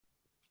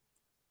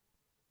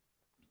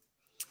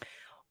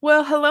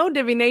Well, hello,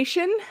 Divi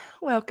Nation.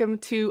 Welcome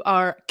to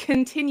our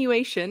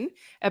continuation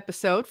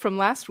episode from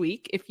last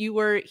week. If you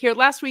were here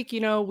last week,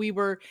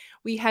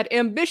 we had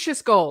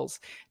ambitious goals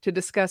to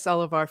discuss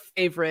all of our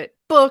favorite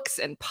books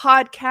and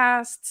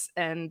podcasts.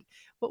 And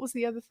what was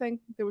the other thing?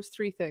 There was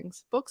three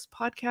things: books,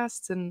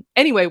 podcasts, and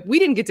anyway, we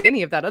didn't get to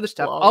any of that other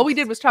stuff. All we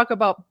did was talk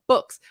about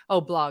books.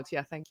 Oh, blogs.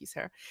 Yeah, thank you,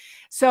 Sarah.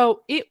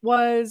 So it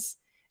was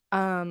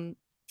a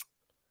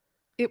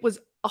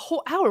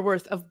whole hour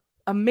worth of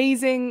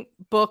amazing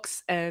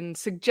books and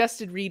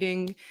suggested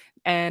reading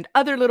and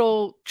other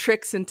little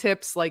tricks and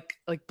tips like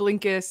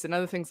Blinkist and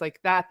other things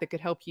like that could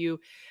help you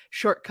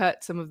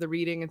shortcut some of the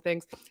reading and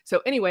things.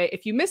 So anyway,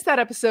 if you missed that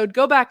episode,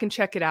 go back and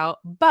check it out.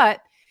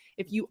 But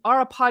if you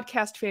are a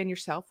podcast fan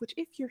yourself, which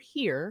if you're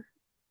here,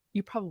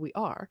 you probably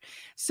are.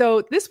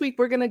 So this week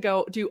we're going to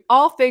go do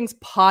all things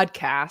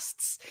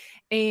podcasts.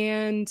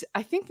 And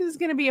I think this is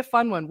going to be a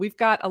fun one. We've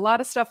got a lot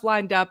of stuff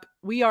lined up.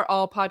 We are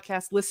all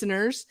podcast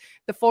listeners,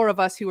 the four of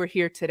us who are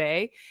here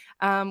today.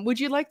 Would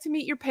you like to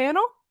meet your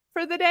panel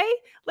for the day?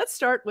 Let's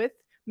start with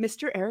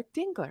Mr. Eric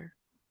Dingler.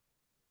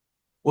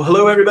 Well,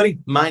 hello, everybody.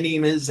 My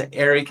name is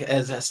Eric.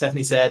 As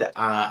Stephanie said,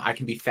 I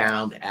can be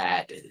found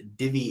at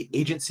Divi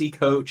Agency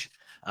Coach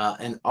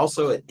and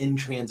also at In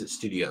Transit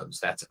Studios.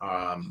 That's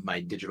my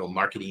digital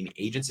marketing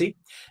agency.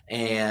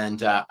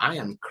 And I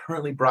am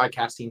currently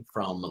broadcasting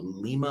from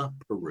Lima,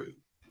 Peru.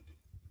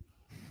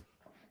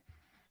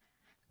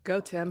 Go,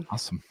 Tim.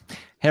 Awesome.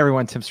 Hey,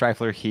 everyone. Tim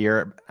Streifler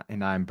here,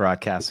 and I'm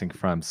broadcasting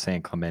from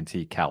San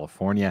Clemente,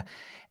 California.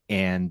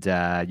 And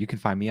you can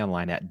find me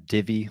online at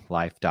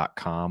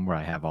divilife.com, where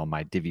I have all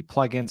my Divi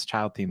plugins,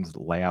 child themes,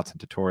 layouts,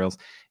 and tutorials,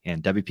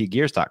 and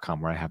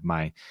wpgears.com, where I have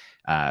my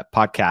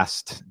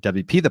podcast,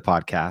 WP the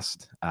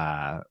podcast,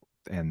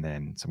 and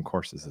then some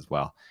courses as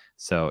well.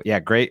 So, yeah,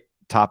 great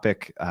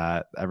topic.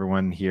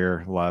 Everyone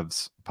here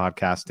loves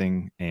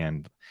podcasting,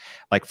 and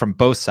like from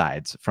both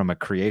sides, from a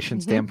creation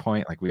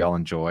standpoint, like we all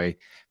enjoy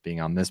being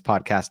on this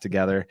podcast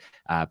together,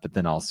 but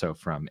then also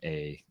from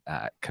a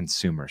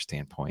consumer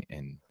standpoint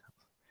and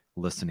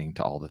listening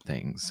to all the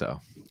things.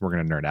 So we're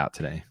going to nerd out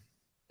today.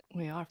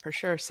 We are for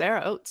sure.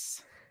 Sarah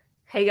Oates.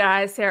 Hey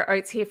guys, Sarah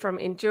Oates here from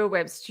Endure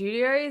Web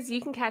Studios.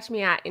 You can catch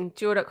me at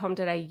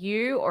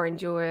endure.com.au or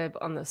Endure Web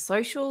on the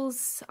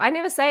socials. I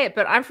never say it,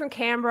 but I'm from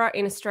Canberra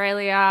in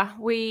Australia.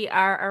 We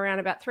are around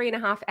about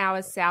 3.5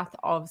 hours south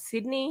of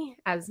Sydney,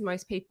 as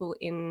most people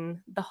in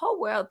the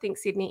whole world think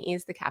Sydney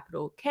is the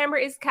capital.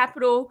 Canberra is the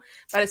capital,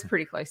 but it's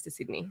pretty close to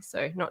Sydney,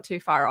 so not too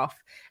far off.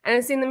 And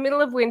it's in the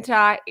middle of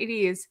winter. It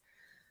is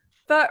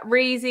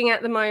freezing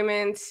at the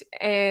moment,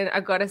 and I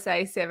gotta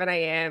say 7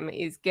 a.m.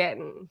 is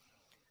getting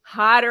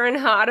harder and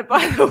harder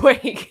by the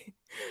week,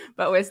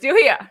 but we're still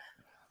here.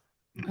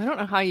 I don't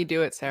know how you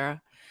do it,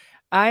 Sarah.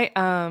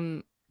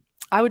 I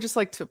would just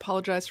like to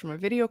apologize for my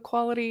video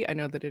quality. I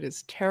know that it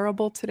is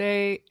terrible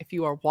today if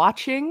you are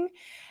watching,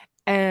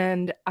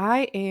 and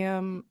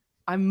I'm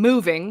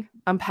moving,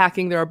 I'm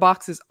packing. There are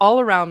boxes all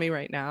around me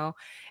right now,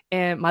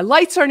 and my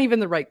lights aren't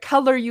even the right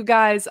color, you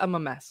guys. I'm a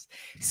mess.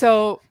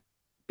 So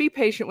be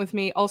patient with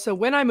me. Also,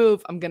 when I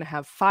move, I'm going to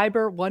have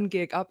fiber 1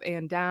 gig up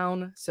and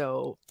down.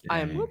 So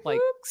I'm like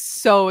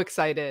so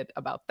excited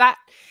about that.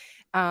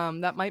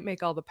 That might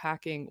make all the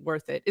packing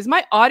worth it. Is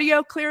my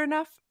audio clear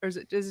enough? Or is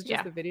it just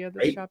the video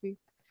that's choppy?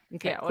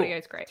 Okay, yeah, audio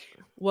is great.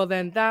 Well,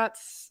 then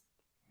that's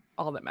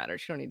all that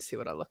matters. You don't need to see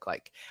what I look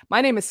like.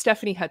 My name is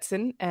Stephanie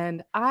Hudson,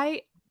 and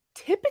I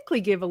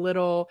typically give a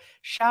little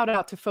shout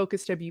out to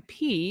Focus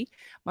WP,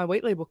 my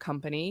white label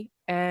company.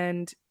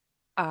 And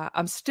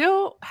I'm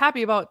still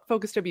happy about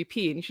Focus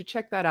WP, and you should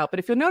check that out. But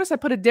if you'll notice, I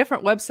put a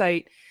different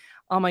website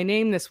on my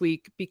name this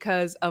week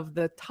because of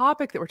the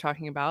topic that we're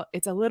talking about.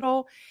 It's a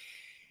little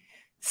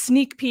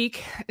sneak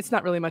peek. It's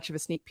not really much of a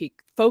sneak peek.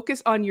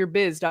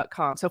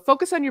 FocusOnYourBiz.com. So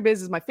Focus on Your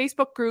Biz is my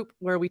Facebook group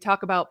where we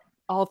talk about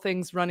all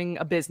things running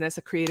a business,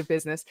 a creative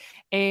business.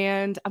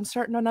 And I'm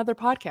starting another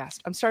podcast.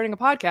 I'm starting a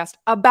podcast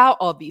about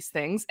all these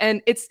things.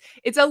 And it's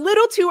a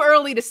little too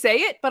early to say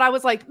it, but I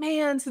was like,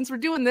 man, since we're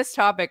doing this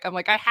topic, I'm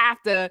like, I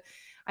have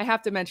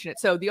to mention it.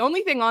 So the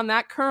only thing on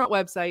that current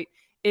website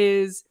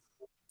is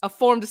a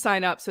form to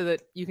sign up so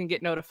that you can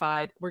get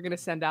notified. We're going to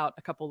send out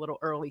a couple little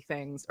early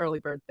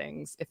bird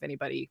things, if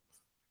anybody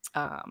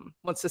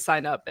wants to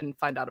sign up and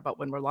find out about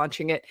when we're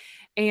launching it.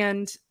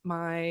 And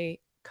my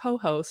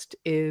co-host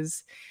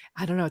is,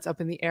 I don't know, it's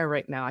up in the air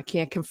right now. I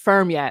can't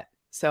confirm yet.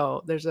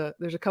 So there's a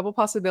couple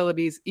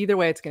possibilities. Either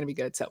way, it's going to be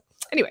good. So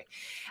anyway,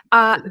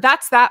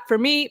 that's that for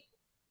me.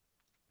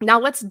 Now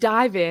let's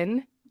dive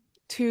in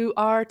to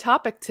our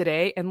topic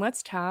today, and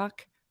let's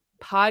talk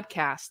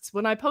podcasts.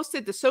 When I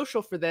posted the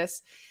social for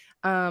this,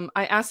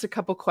 I asked a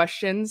couple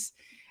questions,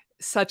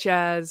 such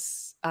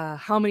as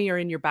how many are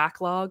in your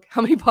backlog?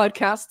 How many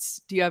podcasts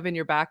do you have in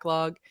your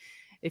backlog?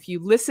 If you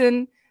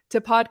listen to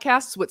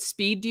podcasts, what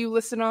speed do you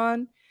listen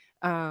on?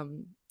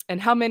 And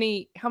how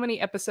many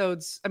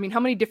episodes, how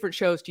many different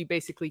shows do you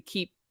basically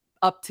keep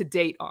up to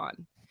date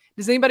on?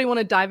 Does anybody want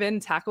to dive in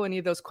and tackle any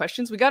of those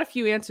questions? We got a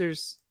few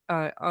answers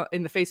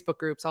in the Facebook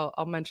groups.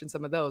 I'll mention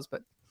some of those,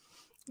 but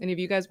any of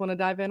you guys want to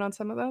dive in on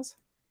some of those?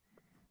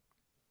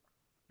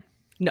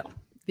 No,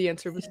 the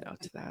answer was no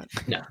to that.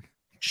 No.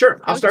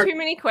 Sure, I'll There start. were too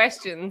many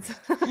questions.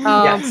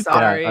 I'm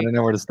sorry. Yeah, I don't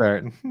know where to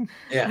start.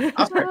 Yeah,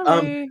 I'll start.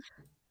 Sorry.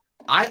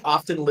 I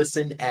often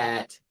listen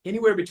at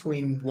anywhere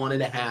between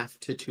 1.5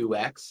 to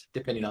 2x,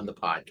 depending on the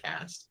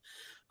podcast.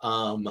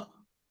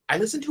 I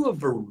listen to a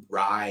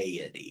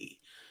variety.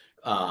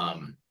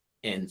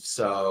 And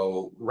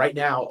so right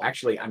now,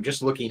 actually, I'm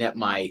just looking at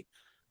I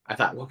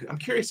thought, well, I'm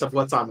curious of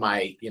what's on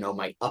my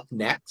up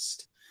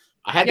next.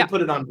 I had to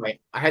put it on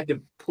I had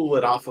to pull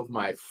it off of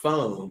my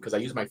phone because I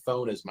use my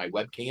phone as my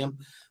webcam,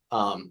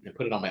 and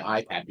put it on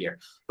my iPad here.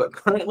 But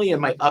currently in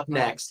my up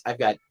next, I've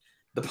got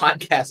the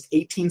podcast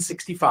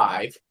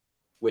 1865,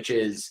 which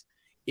is,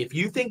 if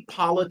you think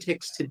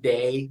politics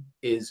today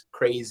is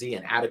crazy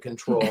and out of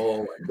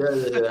control,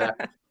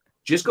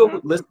 just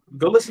go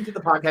listen to the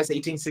podcast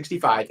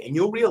 1865, and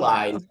you'll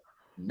realize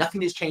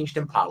nothing has changed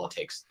in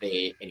politics.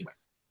 Anyway,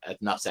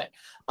 enough said.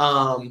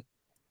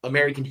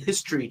 American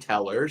History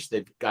Tellers,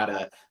 they've got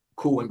a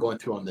cool one going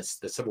through on the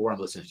Civil War I'm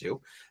listening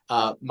to.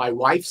 My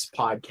wife's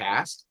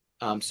podcast.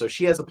 So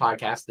she has a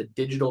podcast, the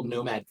Digital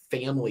Nomad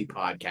Family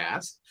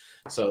Podcast.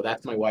 So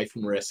that's my wife,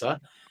 Marissa.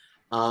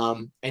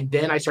 And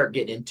then I start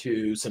getting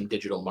into some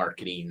digital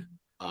marketing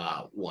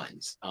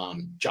ones.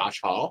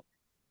 Josh Hall,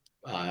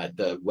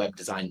 the Web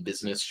Design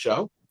Business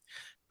Show.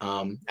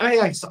 And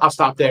I'll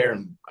stop there,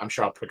 and I'm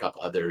sure I'll pick up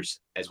others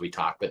as we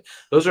talk. But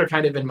those are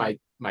kind of in my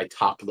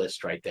top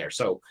list right there.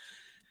 So,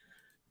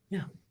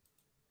 yeah.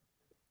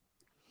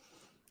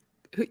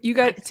 You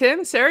got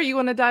Tim, Sarah, you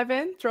want to dive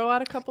in? Throw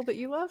out a couple that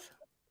you love?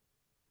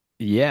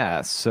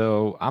 Yeah,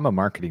 so I'm a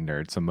marketing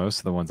nerd, so most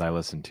of the ones I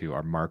listen to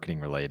are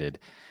marketing related.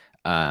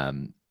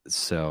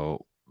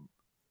 So,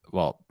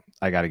 well,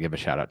 I got to give a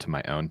shout out to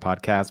my own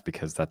podcast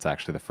because that's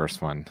actually the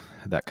first one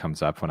that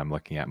comes up when I'm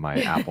looking at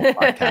my Apple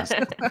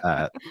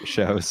podcast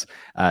shows.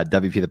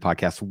 WP the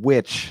podcast,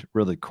 which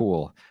really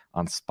cool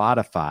on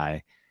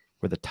Spotify,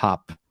 we're the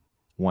top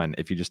one.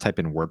 If you just type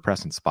in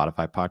WordPress and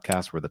Spotify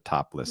podcast, we're the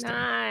top listing.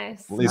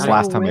 Nice. At least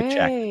last time I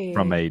checked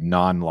from a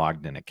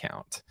non-logged in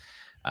account.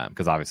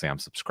 Because obviously I'm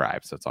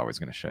subscribed, so it's always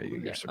going to show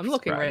you. You're I'm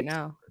looking right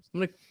now.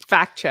 I'm going to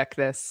fact check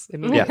this.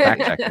 Yeah, fact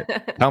check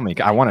it. Tell me.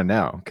 I want to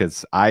know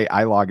because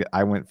I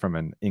went from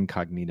an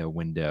incognito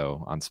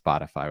window on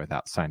Spotify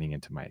without signing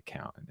into my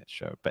account, and it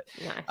showed. But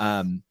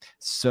nice.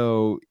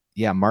 So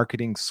yeah,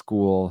 Marketing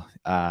School,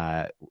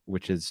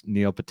 which is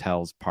Neil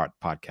Patel's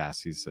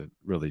podcast. He's a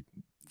really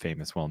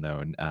famous,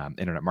 well-known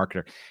internet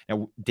marketer.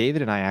 Now,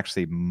 David and I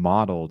actually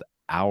modeled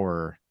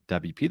our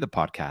WP the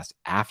podcast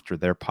after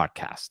their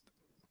podcast.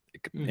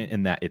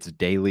 In that it's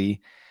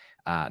daily,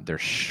 they're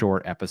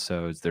short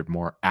episodes, they're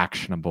more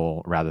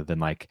actionable rather than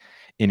like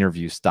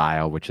interview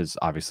style, which is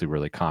obviously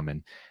really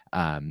common.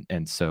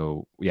 And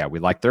so, yeah, we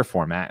like their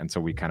format. And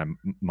so we kind of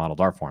modeled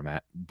our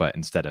format, but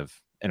instead of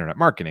internet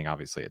marketing,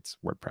 obviously it's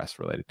WordPress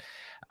related.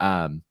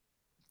 And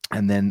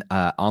then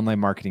Online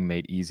Marketing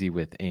Made Easy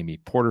with Amy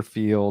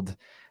Porterfield,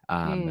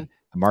 the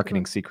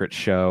Marketing Secret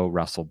Show,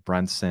 Russell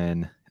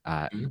Brunson,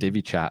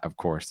 Divi Chat, of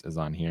course, is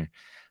on here.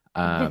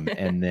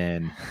 And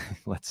then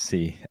let's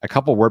see, a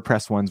couple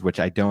WordPress ones, which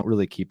I don't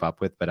really keep up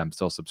with, but I'm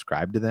still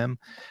subscribed to them.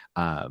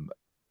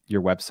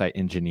 Your Website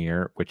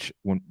Engineer, which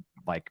when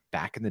like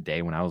back in the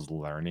day when I was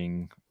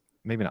learning,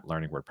 maybe not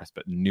learning WordPress,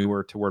 but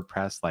newer to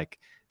WordPress, like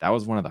that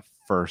was one of the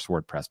first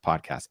WordPress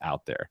podcasts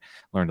out there.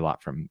 Learned a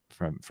lot from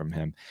him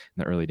in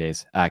the early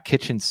days.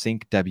 Kitchen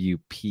Sink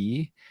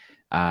WP.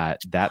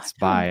 That's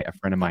by a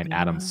friend of mine,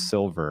 Adam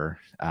Silver.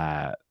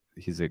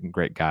 He's a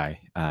great guy.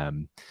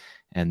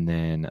 And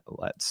then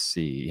let's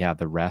see. Yeah,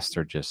 the rest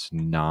are just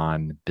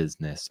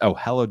non-business. Oh,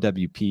 Hello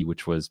WP,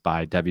 which was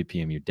by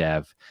WPMU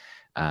Dev.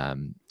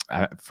 I'm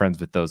friends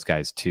with those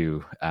guys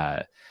too.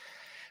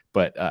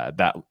 But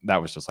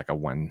that was just like a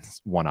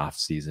one-off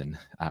season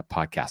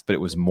podcast. But it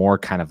was more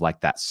kind of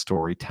like that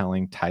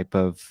storytelling type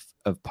of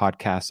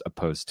podcast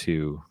opposed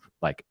to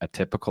like a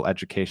typical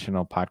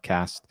educational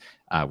podcast,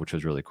 which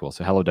was really cool.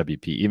 So Hello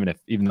WP,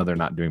 even though they're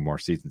not doing more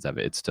seasons of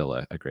it, it's still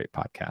a great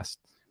podcast.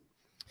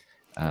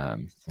 Yeah,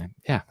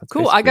 that's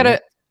cool.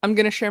 I'm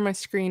gonna share my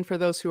screen for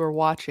those who are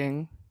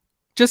watching,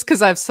 just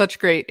because I have such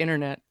great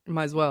internet.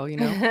 Might as well,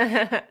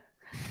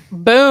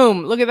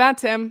 Boom! Look at that,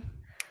 Tim.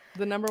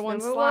 The number one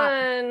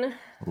slot.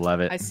 Love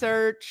it. I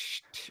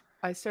searched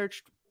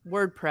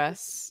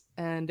WordPress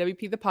and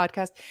WP the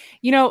podcast.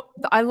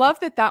 I love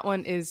that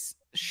one is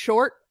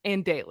short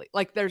and daily.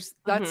 Like that's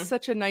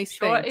such a nice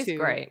short thing is too.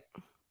 Great.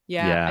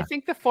 Yeah, I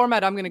think the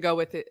format I'm going to go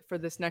with it for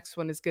this next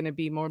one is going to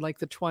be more like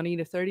the 20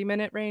 to 30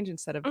 minute range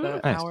instead of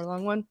the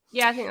hour-long one.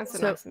 Yeah, I think that's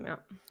a nice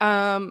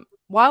amount.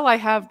 While I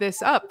have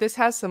this up, this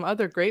has some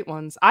other great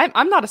ones.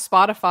 I'm not a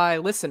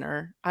Spotify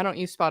listener. I don't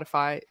use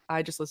Spotify.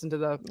 I just listen to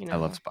the I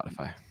love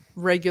Spotify.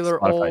 Regular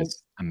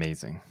Spotify's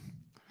amazing.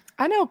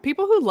 I know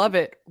people who love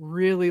it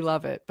really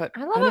love it, but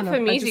I love it for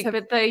music,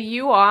 but the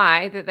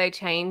UI that they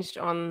changed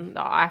on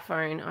the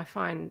iPhone, I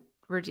find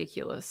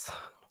ridiculous.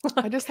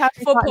 I just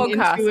haven't for gotten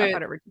podcasts into I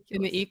find it ridiculous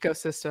in the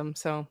ecosystem.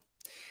 So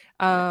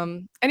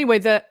Anyway,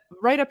 the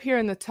right up here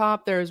in the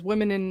top, there's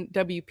Women in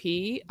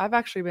WP. I've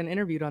actually been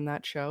interviewed on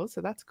that show,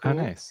 so that's cool. Oh,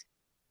 nice.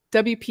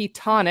 WP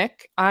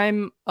Tonic.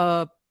 I'm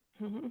a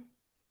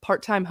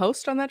part-time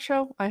host on that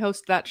show. I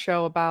host that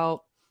show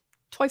about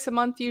twice a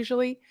month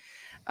usually.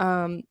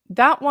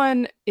 That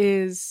one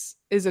is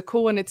a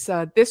cool one. It's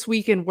This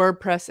Week in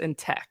WordPress and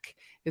Tech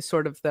is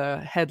sort of the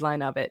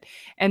headline of it.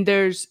 And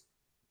there's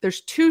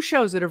two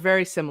shows that are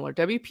very similar.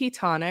 WP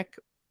Tonic,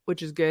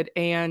 which is good,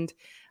 and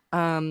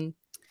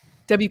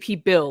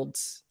WP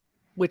Builds,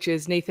 which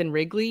is Nathan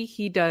Wrigley.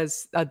 He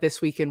does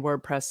This Week in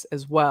WordPress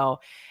as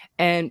well.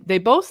 And they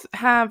both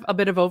have a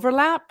bit of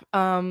overlap.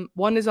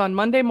 One is on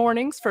Monday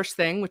mornings, first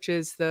thing, which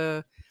is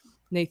the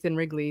Nathan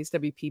Wrigley's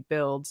WP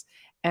Builds.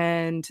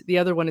 And the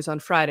other one is on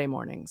Friday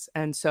mornings.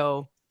 And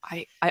so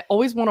I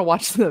always want to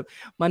watch the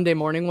Monday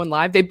morning one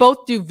live. They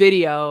both do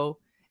video,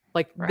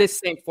 like this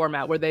same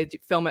format where they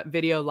film it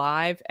video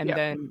live and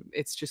then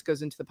it just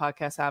goes into the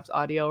podcast apps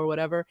audio or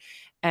whatever.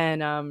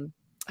 And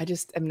I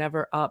just am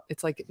never up.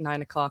 It's like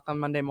 9 o'clock on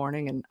Monday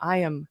morning and I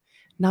am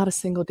not a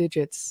single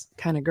digits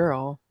kind of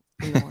girl.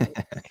 You know,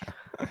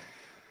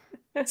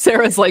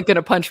 Sarah's like going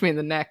to punch me in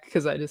the neck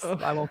because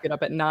I won't get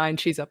up at 9.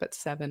 She's up at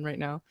 7 right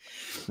now.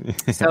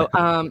 So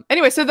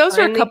anyway, so those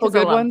are a couple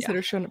good ones that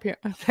are showing up here.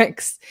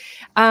 Thanks.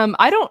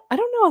 I don't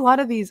know a lot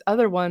of these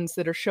other ones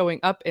that are showing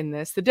up in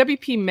this. The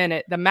WP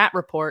Minute, the Matt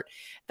Report,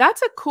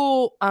 that's a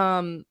cool.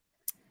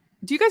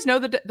 Do you guys know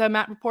the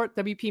Matt Report,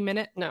 WP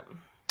Minute? No.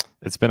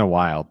 It's been a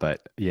while,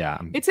 but yeah.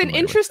 It's an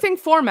interesting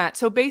format.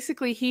 So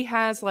basically he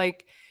has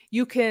like,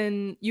 you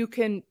can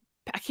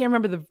I can't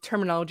remember the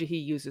terminology he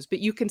uses, but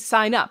you can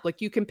sign up.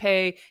 Like you can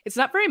pay, it's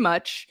not very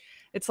much.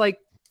 It's like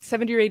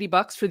 $70 or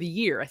 $80 for the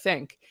year, I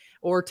think,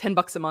 or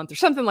 $10 a month or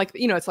something like,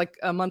 it's like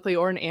a monthly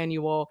or an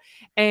annual.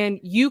 And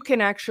you can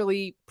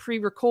actually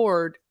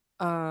pre-record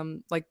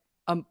like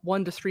a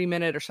 1 to 3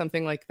 minute or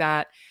something like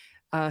that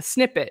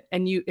snippet.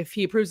 And if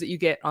he approves it, you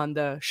get on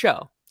the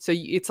show. So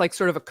it's like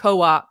sort of a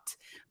co-opt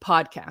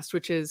podcast,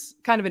 which is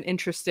kind of an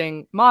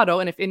interesting model.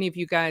 And if any of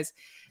you guys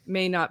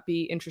may not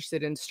be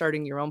interested in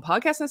starting your own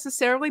podcast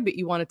necessarily, but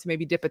you wanted to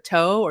maybe dip a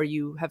toe or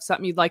you have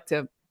something you'd like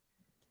to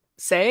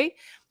say,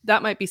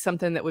 that might be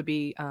something that would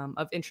be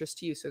of interest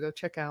to you. So go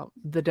check out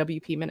the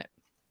WP Minute.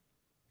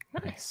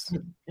 Nice.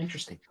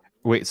 Interesting.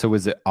 Wait, so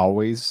was it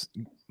always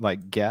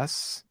like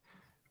guests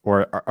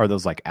or are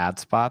those like ad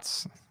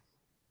spots?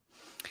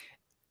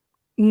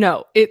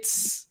 No,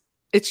 it's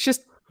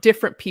just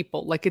different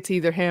people. Like it's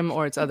either him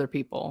or it's other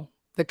people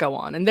that go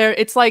on, and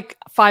it's like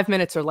 5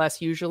 minutes or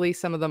less usually.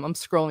 Some of them I'm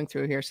scrolling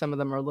through here, some of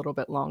them are a little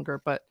bit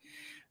longer, but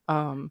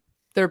you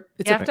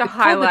have to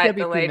highlight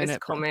the latest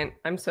comment.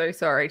 I'm so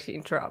sorry to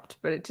interrupt,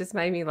 but it just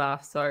made me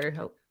laugh so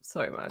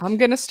much. I'm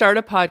gonna start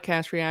a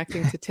podcast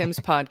reacting to Tim's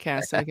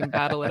podcast so we can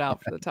battle it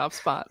out for the top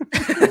spot.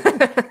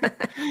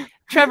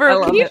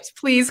 Trevor, can you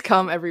please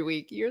come every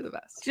week? You're the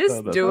best.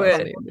 Just do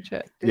it.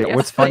 Yeah,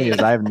 what's funny is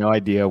I have no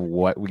idea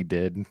what we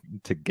did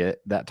to get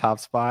that top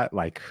spot.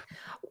 Like,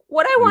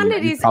 what I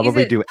wondered is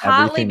it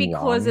partly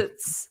because wrong?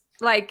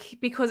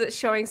 because it's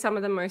showing some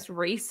of the most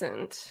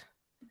recent.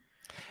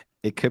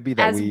 It could be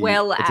that it's a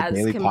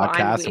daily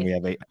podcast and we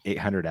have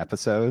 800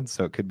 episodes,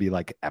 so it could be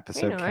like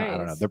episode count. I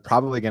don't know. They're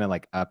probably going to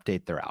like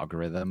update their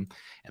algorithm,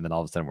 and then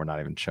all of a sudden we're not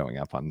even showing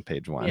up on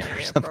page 1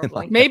 or something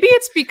like that. Maybe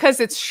it's because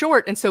it's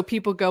short, and so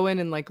people go in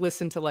and like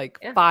listen to like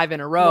 5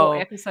 in a row.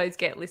 More episodes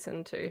get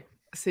listened to,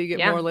 so you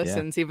get more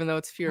listens, even though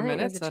it's fewer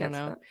minutes. I don't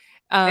know.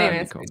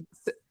 Cool.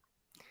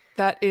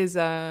 That is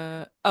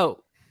Andrew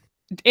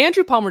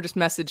Palmer just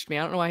messaged me.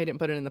 I don't know why he didn't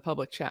put it in the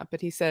public chat,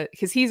 but he said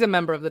because he's a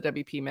member of the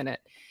WP Minute.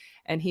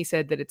 And he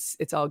said that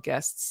it's all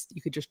guests.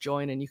 You could just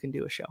join and you can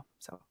do a show.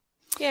 So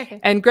yeah. Okay.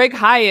 And Greg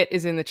Hyatt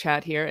is in the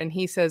chat here, and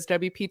he says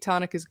WP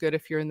Tonic is good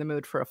if you're in the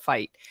mood for a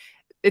fight.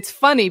 It's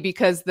funny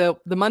because the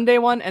Monday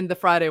one and the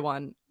Friday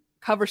one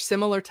cover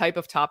similar type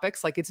of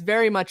topics. Like it's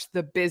very much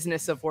the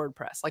business of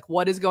WordPress. Like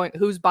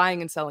who's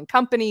buying and selling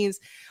companies,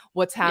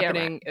 what's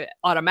happening,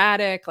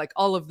 automatic, like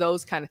all of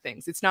those kind of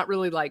things. It's not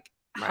really like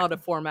how to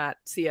format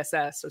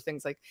CSS or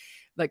things like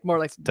more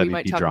like WP we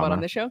might talk drama. about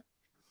on this show.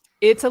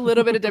 It's a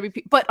little bit of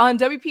WP, but on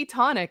WP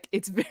Tonic,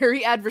 it's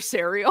very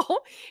adversarial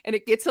and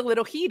it gets a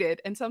little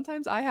heated. And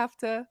sometimes I have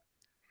to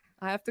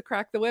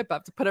crack the whip. I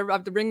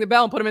have to ring the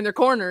bell and put them in their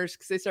corners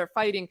because they start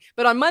fighting.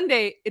 But on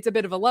Monday, it's a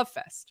bit of a love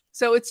fest.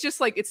 So it's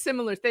just like, it's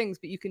similar things,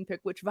 but you can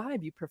pick which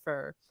vibe you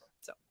prefer.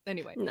 So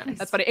anyway,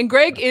 That's funny. And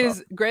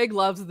Greg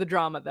loves the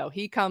drama though.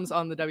 He comes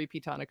on the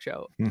WP Tonic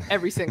show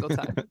every single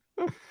time.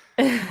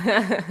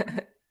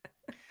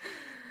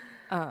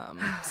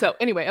 So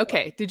anyway,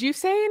 okay. Did you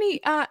say any,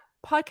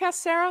 podcast,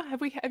 Sarah?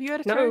 Have you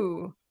had a turn?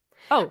 No.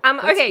 Oh,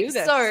 okay.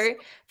 So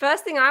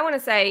first thing I want to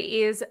say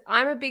is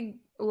I'm a big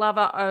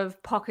lover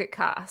of Pocket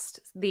Cast,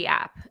 the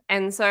app.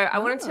 And so I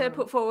wanted to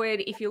put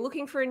forward, if you're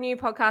looking for a new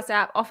podcast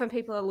app, often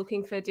people are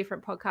looking for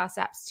different podcast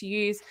apps to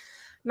use.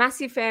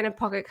 Massive fan of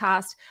Pocket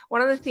Cast.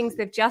 One of the things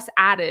they've just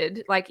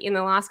added, like in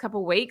the last couple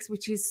of weeks,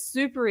 which is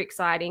super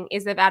exciting,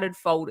 is they've added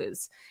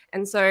folders.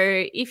 And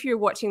so if you're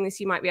watching this,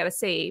 you might be able to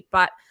see,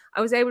 but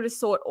I was able to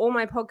sort all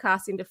my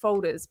podcasts into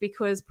folders,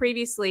 because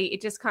previously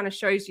it just kind of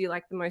shows you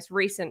like the most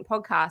recent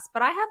podcasts.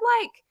 But I have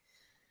like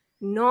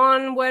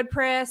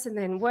non-WordPress and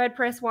then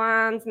WordPress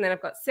ones, and then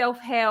I've got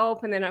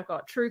self-help, and then I've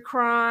got true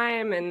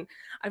crime, and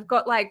I've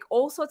got like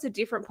all sorts of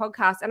different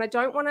podcasts. And I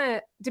don't want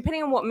to,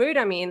 depending on what mood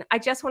I'm in, I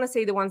just want to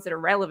see the ones that are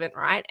relevant,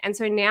 right? And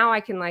so now I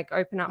can like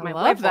open up my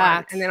web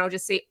one, and then I'll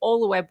just see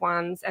all the web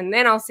ones, and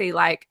then I'll see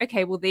like,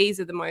 okay, well, these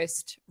are the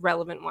most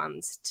relevant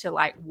ones to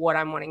like what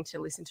I'm wanting to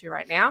listen to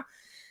right now.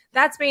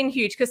 That's been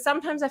huge, because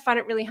sometimes I find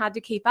it really hard to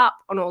keep up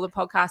on all the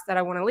podcasts that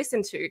I want to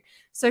listen to.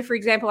 So, for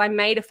example, I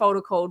made a folder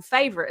called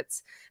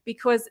favorites,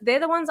 because they're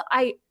the ones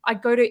I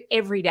go to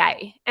every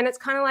day. And it's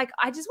kind of like,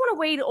 I just want to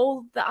weed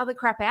all the other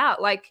crap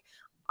out. Like,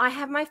 I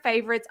have my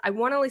favorites. I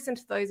want to listen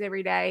to those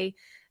every day.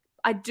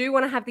 I do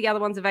want to have the other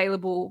ones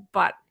available.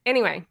 But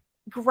anyway,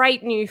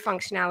 great new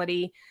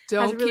functionality.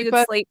 Don't has a really keep good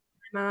us, sleep.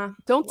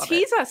 don't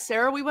tease us,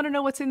 Sarah. We want to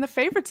know what's in the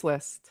favorites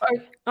list.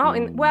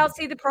 And well,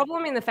 see, the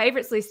problem in the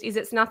favorites list is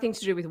it's nothing to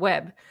do with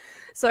web.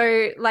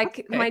 So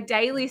like my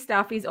daily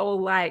stuff is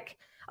all like,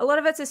 a lot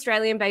of it's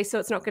Australian based, so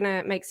it's not going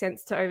to make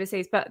sense to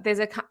overseas. But there's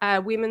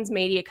a women's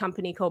media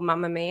company called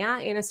Mamma Mia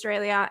in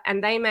Australia,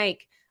 and they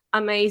make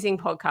amazing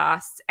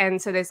podcasts.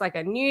 And so there's like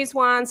a news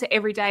one. So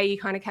every day you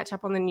kind of catch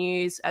up on the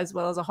news as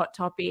well as a hot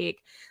topic.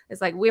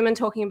 There's like women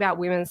talking about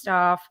women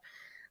stuff.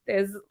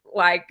 There's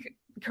like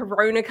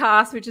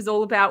CoronaCast, which is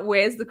all about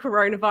where's the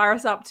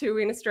coronavirus up to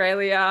in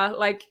Australia.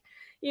 Like,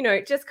 you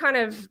know, just kind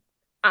of,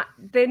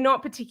 they're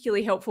not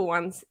particularly helpful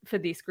ones for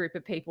this group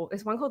of people.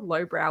 There's one called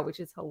Lowbrow,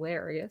 which is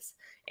hilarious.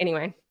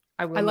 Anyway,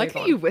 I like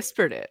that you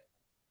whispered it.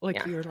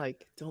 Like you were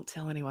like, don't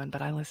tell anyone,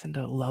 but I listened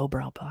to a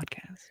Lowbrow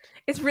podcast.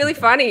 It's really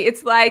funny.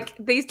 It's like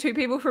these two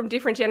people from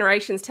different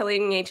generations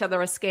telling each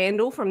other a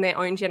scandal from their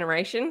own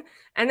generation.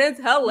 And it's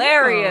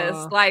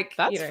hilarious. Like,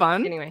 that's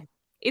fun. Anyway,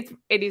 it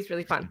is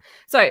really fun.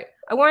 So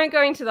I won't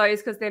go into those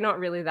because they're not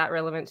really that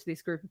relevant to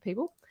this group of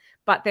people,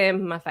 but they're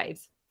my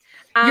faves.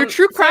 Your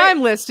true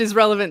crime list is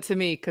relevant to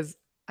me because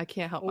I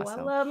can't help myself.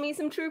 I love me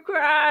some true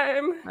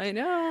crime. I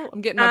know. I'm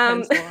getting my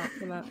pencil out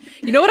for that.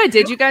 You know what I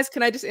did, you guys?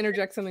 Can I just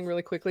interject something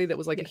really quickly that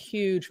was like a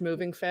huge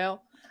moving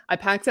fail? I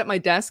packed up my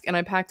desk and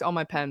I packed all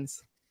my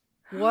pens.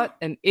 What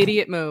an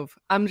idiot move.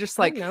 I'm just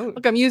like,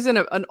 look, I'm using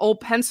an old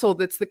pencil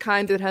that's the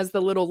kind that has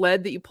the little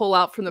lead that you pull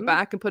out from the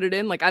back and put it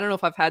in. Like, I don't know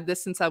if I've had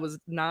this since I was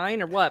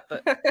 9 or what,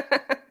 but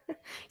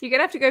you're going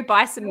to have to go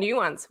buy some new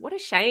ones. What a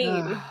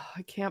shame.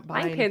 I can't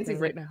buy pens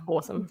right now.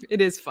 Awesome. It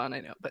is fun,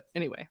 I know. But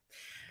anyway,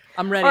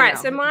 I'm ready. All right.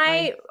 now. So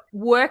my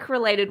work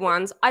related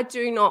ones, I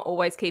do not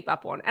always keep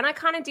up on, and I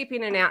kind of dip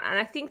in and out. And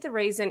I think the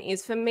reason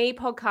is, for me,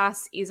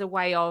 podcasts is a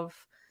way of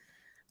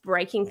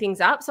breaking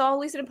things up. So I'll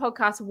listen to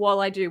podcasts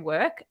while I do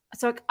work.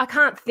 So I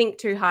can't think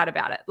too hard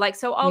about it. Like,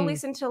 so I'll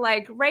listen to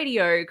like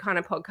radio kind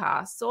of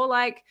podcasts, or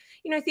like,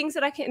 you know, things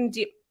that I can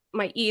dip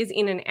my ears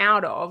in and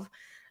out of,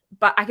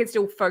 but I can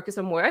still focus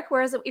on work.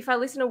 Whereas if I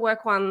listen to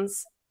work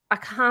ones, I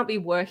can't be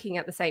working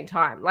at the same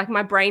time. Like,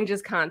 my brain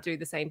just can't do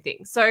the same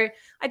thing. So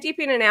I dip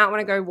in and out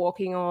when I go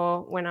walking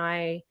or when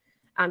I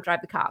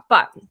drive the car.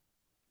 But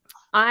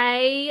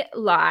I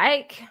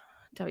like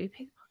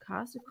WP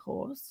podcast, of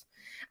course.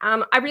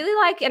 I really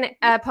like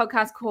a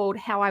podcast called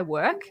How I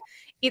Work.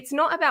 It's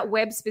not about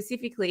web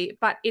specifically,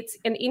 but it's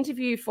an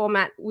interview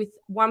format with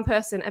one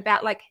person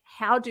about like,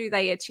 how do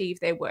they achieve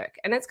their work?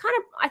 And it's kind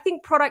of, I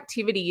think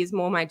productivity is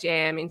more my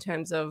jam in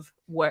terms of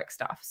work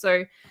stuff.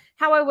 So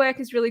How I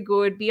Work is really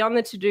good. Beyond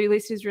the To-Do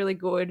List is really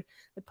good.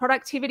 The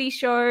Productivity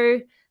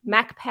Show,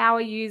 Mac Power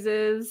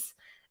Users.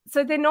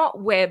 So they're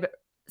not web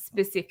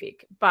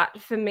specific,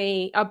 but for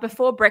me,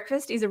 Before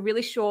Breakfast is a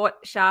really short,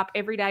 sharp,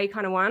 everyday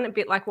kind of one, a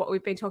bit like what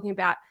we've been talking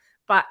about,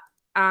 but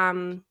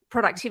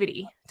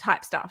productivity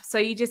type stuff. So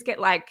you just get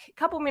like a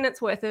couple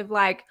minutes worth of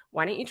like,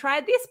 why don't you try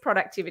this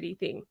productivity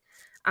thing,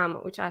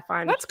 which I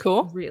find that's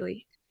cool.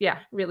 Really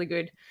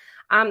good.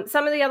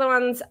 Some of the other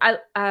ones,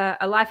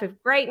 A Life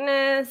of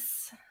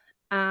Greatness.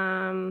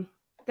 Then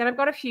I've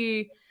got a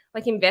few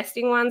like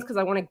investing ones because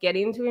I want to get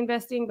into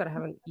investing, but I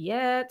haven't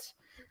yet.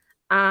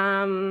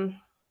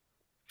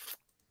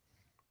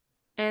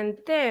 And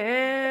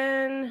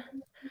then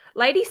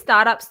Lady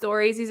Startup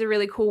Stories is a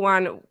really cool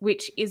one,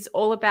 which is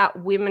all about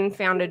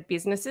women-founded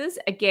businesses.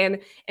 Again,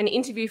 an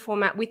interview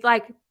format with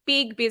like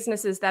big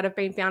businesses that have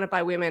been founded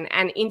by women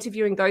and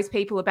interviewing those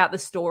people about the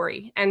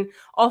story. And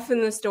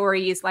often the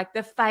story is like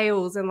the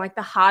fails and like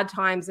the hard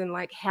times and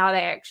like how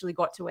they actually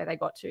got to where they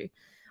got to.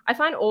 I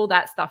find all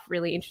that stuff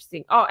really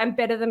interesting. Oh, and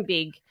Better Than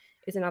Big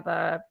is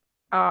another,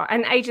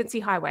 and Agency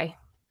Highway.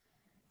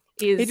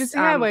 Agency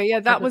Highway, yeah,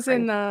 that was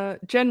in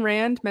Jen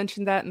Rand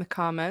mentioned that in the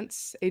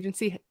comments.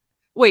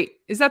 Wait,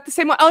 is that the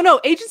same one? Oh no,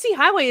 Agency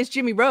Highway is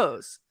Jimmy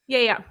Rose.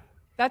 Yeah.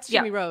 That's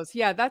Jimmy Rose.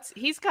 Yeah,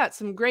 he's got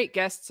some great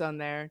guests on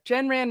there.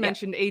 Jen Rand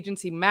mentioned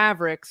Agency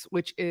Mavericks,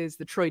 which is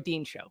the Troy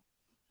Dean show,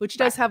 which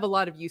does have a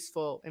lot of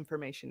useful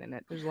information in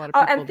it. There's a lot of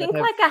people and Think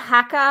Like a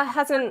Hacker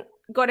hasn't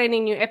got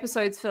any new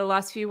episodes for the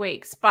last few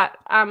weeks, but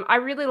I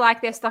really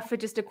like their stuff for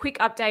just a quick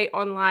update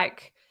on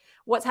like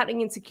what's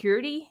happening in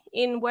security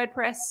in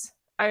WordPress.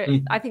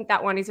 I think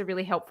that one is a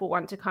really helpful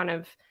one to kind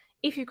of,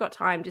 if you've got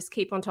time, just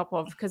keep on top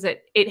of, because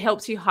it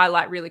helps you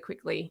highlight really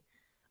quickly,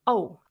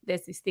 oh,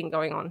 there's this thing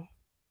going on,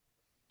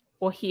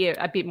 or hear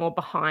a bit more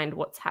behind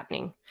what's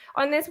happening.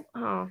 Oh,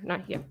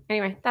 and here.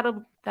 Anyway,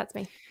 that's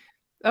me.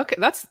 Okay,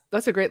 that's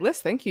a great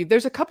list. Thank you.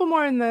 There's a couple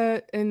more in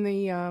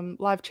the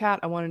live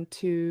chat I wanted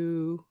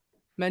to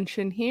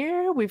mention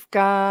here. We've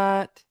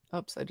got,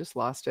 oops, I just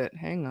lost it.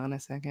 Hang on a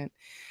second.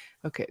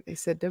 Okay, they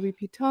said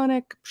WP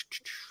Tonic,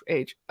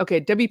 age. Okay,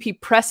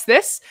 WP Press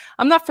This.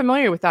 I'm not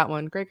familiar with that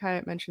one. Greg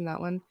Hyatt mentioned that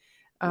one.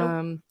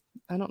 Nope.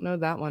 I don't know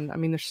that one. I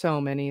mean, there's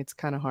so many. It's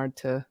kind of hard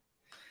to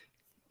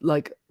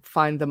like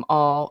find them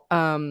all.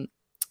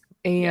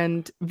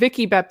 And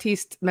Vicky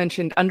Baptiste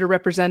mentioned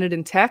Underrepresented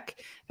in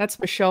Tech. That's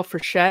Michelle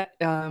Frechette.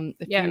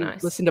 If you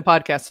nice. Listen to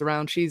podcasts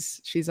around,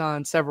 she's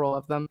on several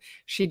of them.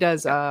 She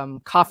does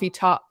Coffee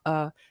Talk,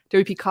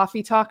 WP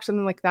Coffee Talk,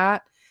 something like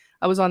that.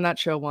 I was on that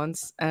show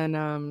once, and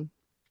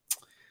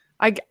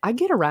I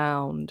get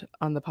around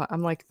on the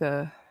I'm like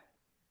the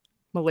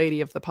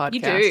lady of the podcast.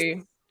 You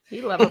do.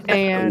 You love it.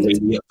 And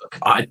lady of the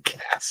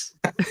podcast.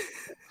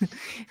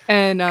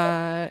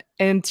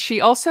 and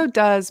she also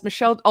does.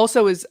 Michelle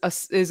also is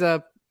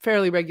a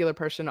fairly regular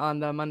person on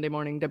the Monday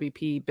Morning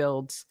WP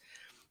Builds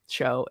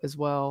show as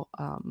well.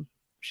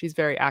 She's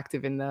very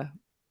active in the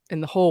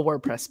whole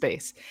WordPress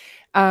space.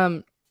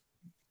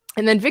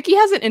 And then Vicky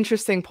has an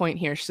interesting point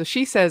here. So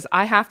she says,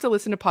 I have to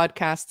listen to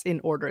podcasts in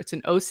order. It's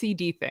an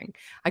OCD thing.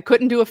 I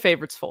couldn't do a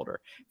favorites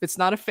folder. If it's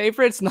not a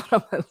favorite, it's not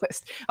on my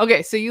list.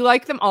 Okay, so you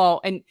like them all.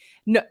 And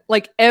no,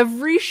 like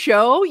every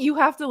show, you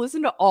have to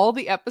listen to all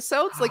the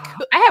episodes. Like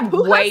I have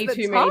way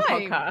too many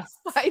podcasts.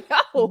 I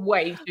know.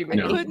 Way too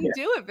many. I couldn't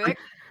do it, Vic.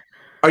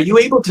 Are you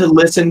able to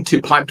listen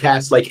to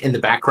podcasts like in the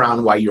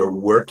background while you're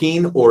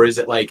working? Or is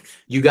it like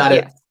you got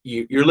to,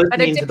 you're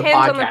listening to the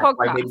podcast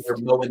like maybe you're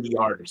mowing the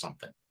yard or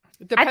something?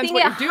 It depends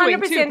what you're doing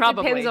too,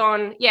 probably. Depends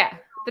on,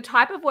 the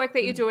type of work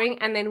that you're doing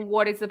and then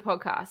what is the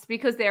podcast.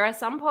 Because there are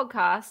some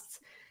podcasts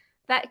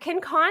that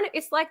can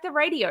it's like the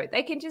radio.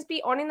 They can just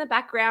be on in the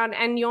background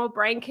and your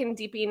brain can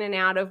dip in and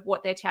out of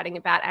what they're chatting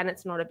about and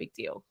it's not a big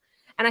deal.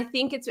 And I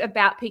think it's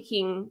about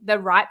picking the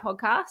right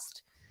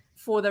podcast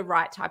for the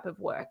right type of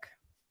work.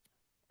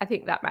 I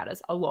think that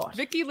matters a lot.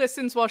 Vicky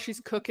listens while she's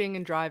cooking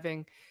and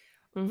driving.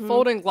 Mm-hmm.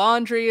 Folding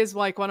laundry is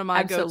like one of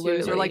my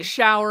go-tos, or like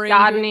showering,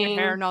 gardening, doing your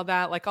hair and all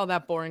that, like all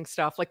that boring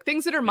stuff, like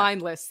things that are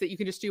mindless that you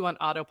can just do on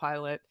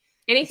autopilot.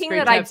 Anything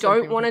that I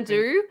don't want to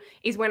do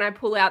is when I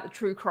pull out the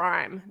true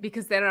crime,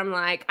 because then I'm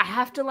like, I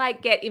have to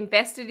like get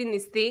invested in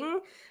this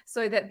thing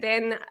so that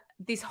then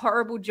this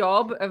horrible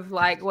job of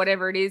like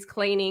whatever it is,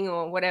 cleaning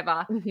or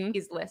whatever,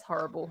 is less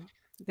horrible.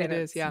 It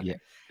is, yeah.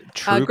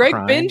 True Greg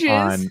crime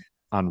binges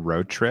on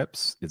road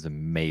trips is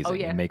amazing. Oh,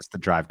 yeah. It makes the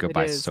drive go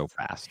by so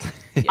fast.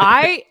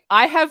 I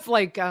have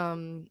like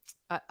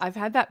I've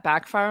had that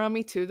backfire on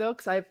me too though,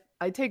 because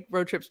I take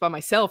road trips by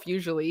myself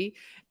usually,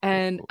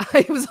 and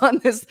I was on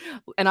this,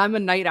 and I'm a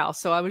night owl,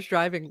 so I was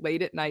driving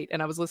late at night and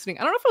I was listening.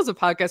 I don't know if it was a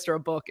podcast or a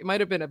book. It might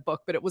have been a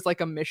book, but it was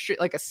like a mystery,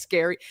 like a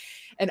scary.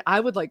 And I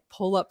would like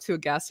pull up to a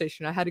gas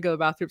station. I had to go to the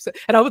bathroom,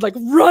 and I would like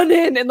run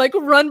in and like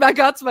run back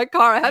out to my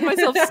car. I had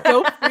myself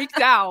so freaked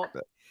out.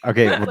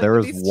 Okay, well, like there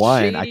was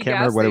one, I can't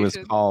remember what it was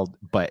station. called,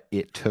 but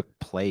it took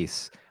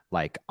place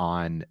like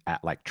at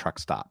like truck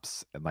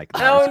stops. And like,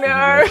 oh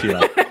no, she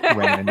like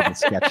ran into the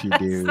sketchy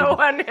dude. So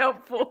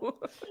unhelpful.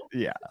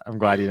 Yeah, I'm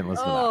glad you didn't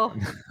listen to that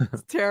one.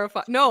 It's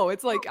terrifying. No,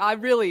 it's like, I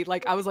really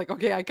like, I was like,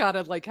 okay, I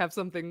gotta like have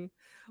something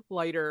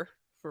lighter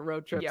for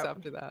road trips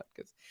after that.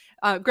 Because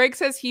Greg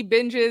says he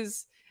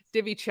binges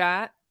Divi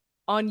Chat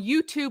on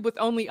YouTube with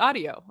only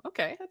audio.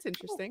 Okay, that's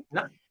interesting.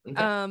 Oh,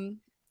 okay.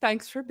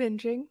 Thanks for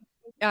binging.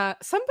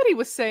 Somebody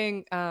was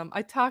saying,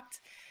 I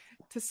talked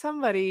to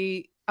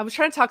somebody, I was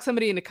trying to talk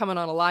somebody into coming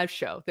on a live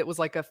show that was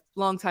like a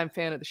longtime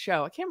fan of the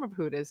show. I can't remember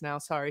who it is now.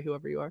 Sorry,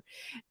 whoever you are.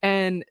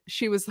 And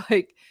she was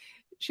like,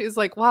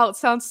 wow, it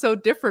sounds so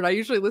different. I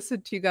usually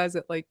listen to you guys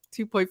at like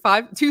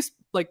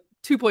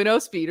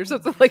 2.0 speed or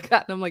something like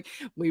that. And I'm like,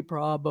 we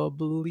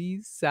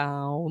probably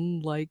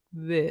sound like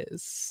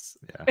this.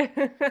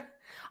 Yeah.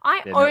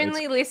 I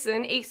only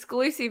listen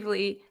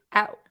exclusively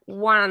at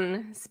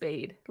 1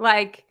 speed.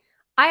 Like,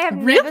 I have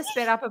never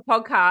sped up a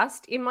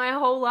podcast in my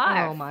whole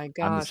life. Oh my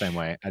gosh. I'm the same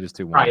way. I just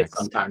do 1x. Try it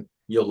sometime.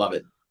 You'll love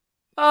it.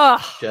 Oh,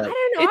 I don't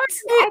know.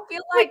 I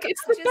feel like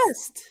it's the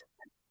best.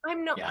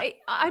 I'm not. Yeah.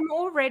 I'm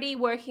already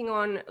working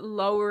on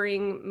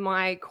lowering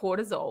my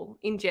cortisol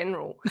in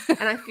general,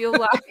 and I feel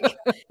like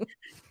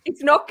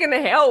it's not going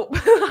to help.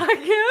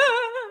 Like,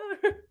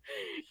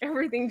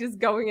 everything just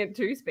going at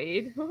 2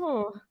 speed.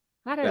 Oh,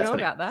 I don't know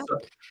about that.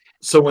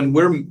 So when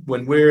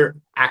we're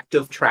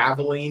active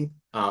traveling,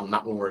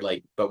 not when we're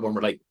like, but when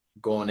we're like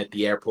going at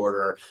the airport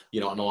or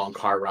on a long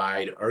car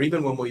ride, or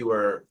even when we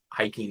were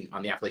hiking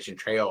on the Appalachian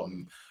Trail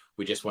and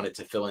we just wanted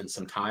to fill in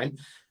some time.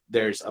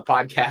 There's a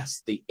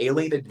podcast, The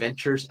Alien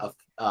Adventures of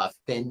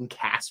Finn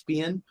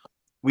Caspian.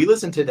 We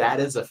listen to that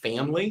as a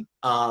family.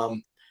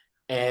 And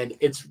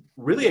it's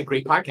really a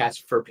great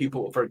podcast for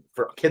people, for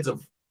kids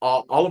of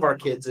all of our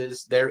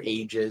kids, their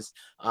ages.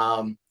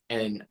 And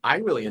and I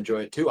really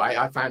enjoy it too.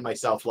 I find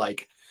myself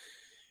like,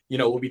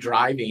 we'll be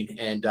driving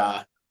and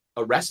a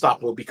rest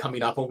stop will be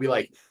coming up and we'll be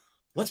like,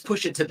 let's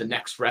push it to the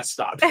next rest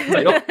stop.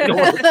 I don't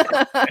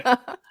know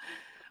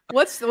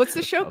What's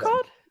the show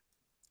called?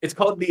 It's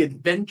called the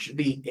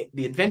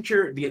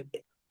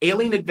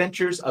Alien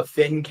Adventures of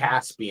Finn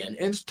Caspian.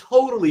 And it's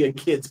totally a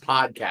kid's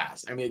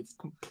podcast. I mean,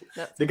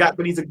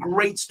 but he's a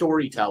great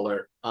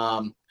storyteller.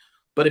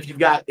 But if you've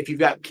got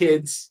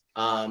kids,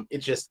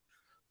 it's just,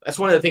 that's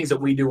one of the things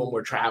that we do when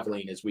we're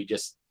traveling is we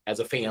just, as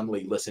a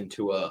family, listen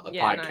to a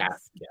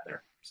podcast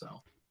together.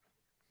 So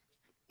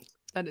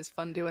that is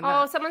fun doing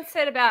that. Oh, someone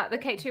said about the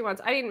K2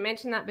 ones. I didn't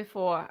mention that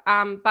before.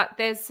 But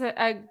there's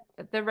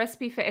the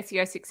Recipe for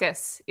SEO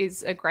Success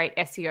is a great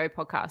SEO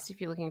podcast if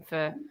you're looking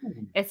for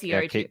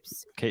SEO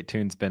tips. Kate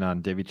Toon's been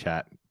on Divi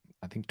Chat,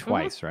 I think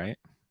twice, right?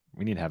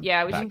 We need to have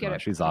we should get her.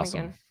 She's awesome.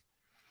 Again.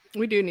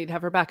 We do need to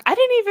have her back. I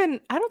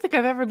don't think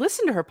I've ever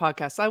listened to her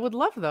podcast. I would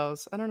love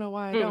those. I don't know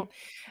why I don't.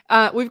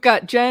 We've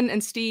got Jen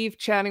and Steve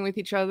chatting with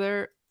each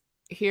other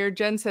here.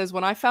 Jen says,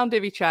 when I found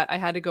Divi Chat, I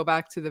had to go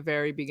back to the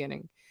very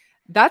beginning.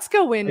 That's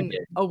going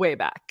a way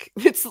back.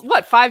 It's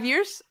what, 5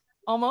 years?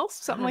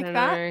 Almost something like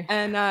that.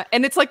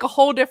 And it's like a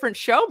whole different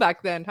show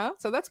back then, huh?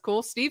 So that's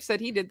cool. Steve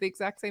said he did the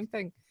exact same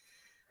thing.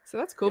 So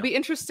that's cool. Be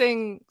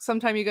interesting.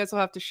 Sometime you guys will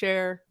have to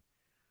share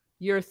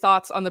your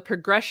thoughts on the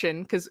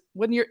progression, because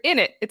when you're in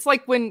it, it's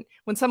like when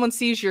someone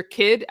sees your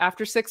kid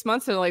after 6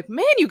 months and they're like,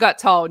 man, you got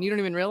tall, and you don't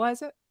even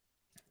realize it.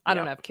 I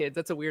don't have kids.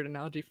 That's a weird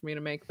analogy for me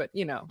to make, but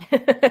the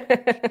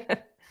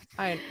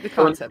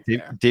concept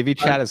there. Divi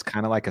Chat is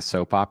kind of like a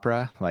soap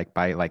opera. Like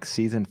by like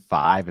season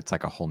 5, it's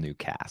like a whole new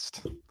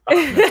cast.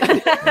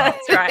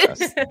 That's right.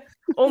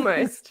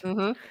 Almost.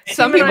 Mm-hmm.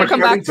 Some people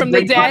come back from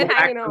the dead.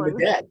 Hanging on.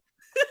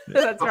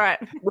 That's right.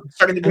 We're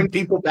starting to bring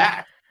people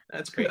back.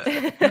 That's great.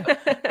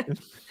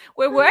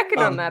 We're working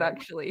on that,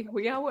 actually.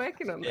 We are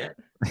working on that.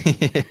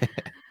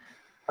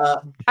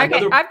 Okay,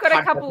 I've got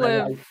a couple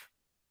of...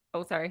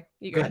 Oh, sorry.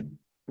 You go.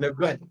 No,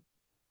 go ahead.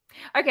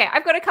 Okay,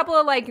 I've got a couple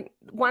of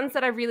ones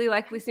that I really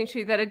like listening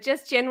to that are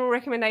just general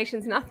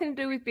recommendations, nothing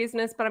to do with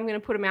business, but I'm going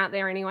to put them out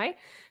there anyway.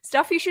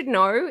 Stuff You Should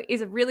Know is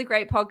a really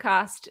great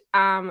podcast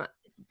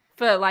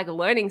for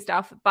learning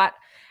stuff, but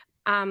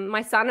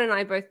my son and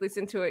I both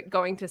listen to it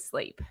going to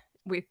sleep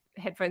with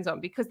headphones on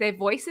because their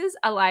voices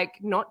are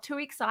not too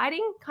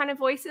exciting kind of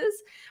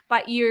voices,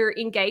 but you're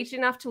engaged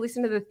enough to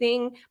listen to the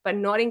thing, but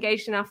not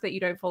engaged enough that you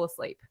don't fall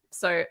asleep.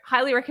 So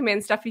highly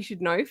recommend Stuff You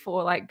Should Know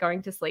for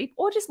going to sleep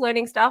or just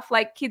learning stuff.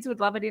 Kids would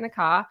love it in a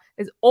car.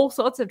 There's all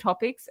sorts of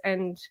topics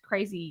and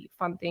crazy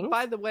fun things.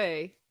 By the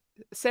way,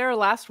 Sarah,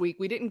 last week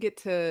we didn't get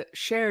to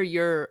share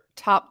your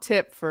top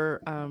tip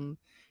for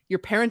your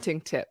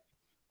parenting tip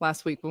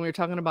last week when we were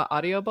talking about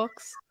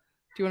audiobooks.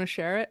 Do you want to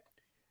share it?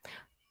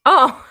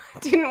 Oh,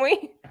 didn't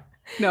we?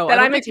 No, that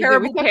I'm a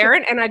terrible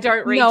parent and I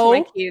don't read to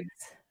my kids.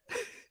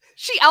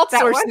 She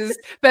outsources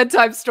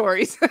bedtime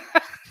stories.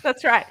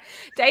 That's right.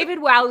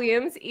 David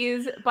Williams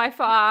is by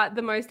far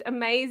the most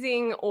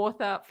amazing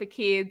author for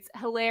kids.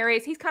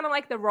 Hilarious. He's kind of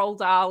like the Roald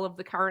Dahl of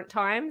the current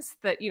times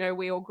that,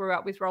 we all grew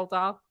up with Roald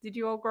Dahl. Did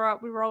you all grow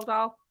up with Roald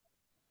Dahl?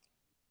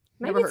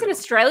 Maybe it's an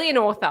Australian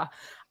author.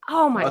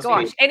 Oh my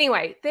gosh.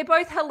 Anyway, they're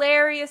both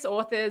hilarious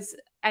authors.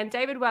 And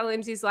David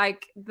Williams is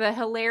the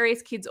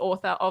hilarious kids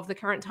author of the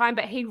current time,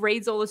 but he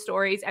reads all the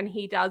stories and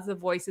he does the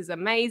voices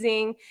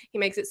amazing. He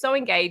makes it so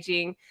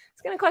engaging.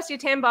 It's going to cost you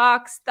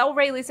 $10. They'll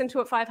re-listen to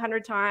it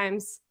 500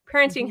 times.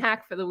 Parenting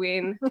hack for the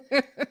win.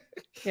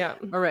 Yeah.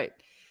 All right.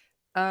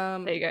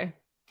 There you go.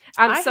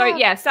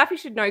 Stuff You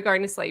Should Know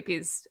going to sleep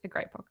is a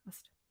great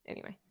podcast.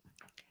 Anyway.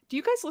 Do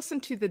you guys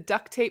listen to the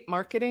Duct Tape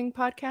Marketing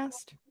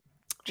podcast?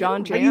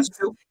 John Jantz?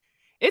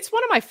 It's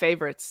one of my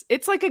favorites.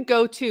 It's like a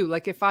go-to.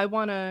 If I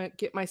want to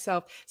get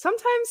myself,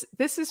 sometimes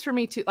this is for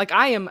me too.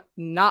 I am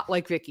not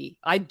like Vicky.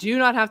 I do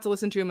not have to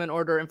listen to them in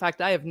order. In fact,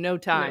 I have no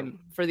time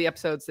for the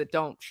episodes that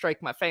don't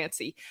strike my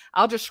fancy.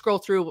 I'll just scroll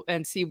through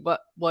and see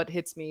what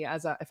hits me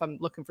if I'm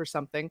looking for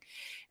something.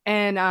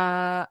 And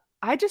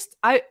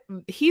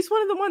he's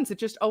one of the ones that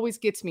just always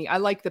gets me. I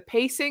like the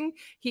pacing.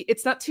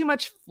 It's not too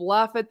much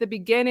fluff at the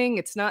beginning.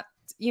 It's not,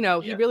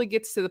 he really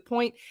gets to the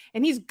point,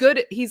 and he's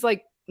good. He's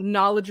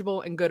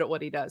knowledgeable and good at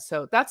what he does.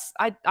 So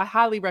I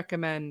highly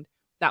recommend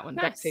that one.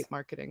 Duct Tape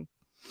Marketing.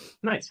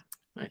 Nice.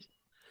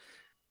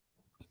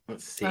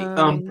 Let's see.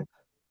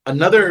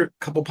 Another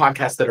couple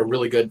podcasts that are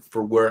really good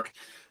for work.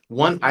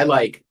 One I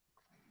like,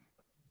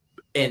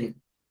 and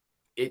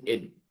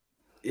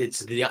it's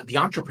the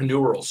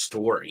entrepreneurial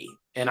story,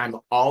 and I'm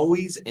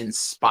always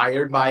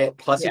inspired by it.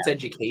 Plus, it's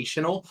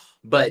educational.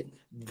 But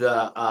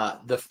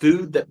the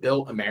Food That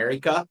Built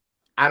America.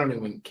 I don't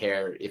even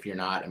care if you're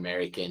not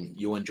American.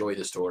 You'll enjoy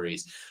the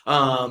stories.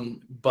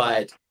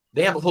 But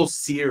they have a whole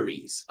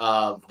series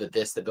of the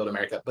This That Built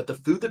America. But the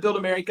Food That Built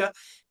America,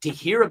 to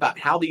hear about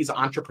how these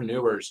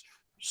entrepreneurs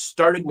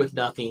started with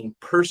nothing,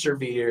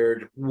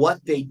 persevered,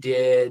 what they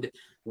did,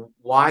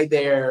 why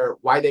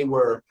they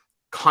were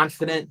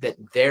confident that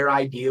their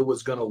idea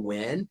was going to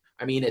win.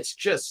 I mean, it's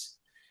just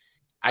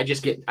I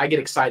get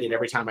excited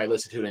every time I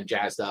listen to it and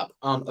jazzed up.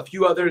 A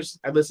few others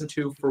I listen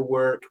to for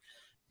work.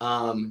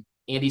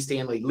 Andy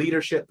Stanley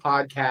Leadership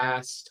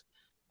Podcast,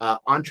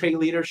 Entree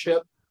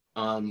Leadership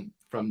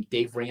from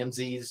Dave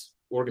Ramsey's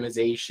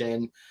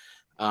organization.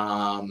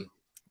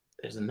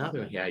 There's another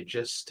one here I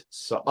just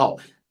saw.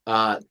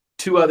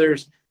 Three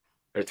others.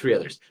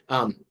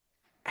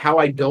 How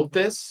I Built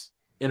This,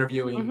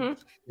 interviewing,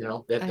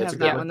 that's a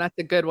good one. That's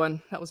a good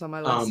one. That was on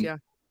my list.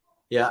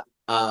 Yeah.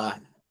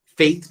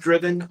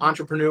 Faith-driven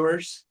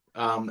entrepreneurs.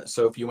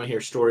 So if you want to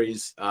hear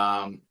stories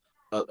a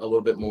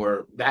little bit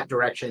more that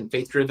direction,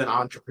 Faith-driven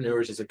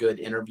entrepreneurs is a good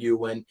interview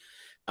one.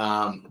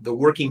 The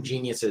Working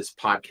Geniuses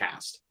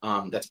podcast.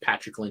 That's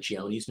Patrick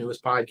Lencioni's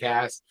newest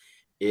podcast.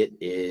 It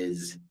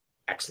is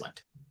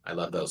excellent. I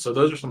love those. So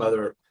those are some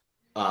other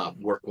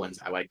work ones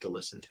I like to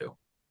listen to.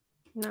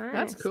 Nice.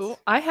 That's cool.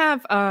 I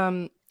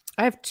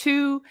have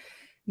two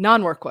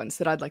non-work ones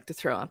that I'd like to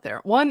throw out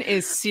there. One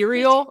is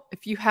Serial.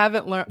 If you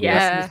haven't listened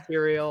to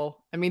Serial,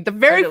 I mean, the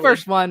very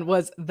first one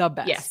was the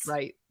best,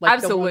 right? Like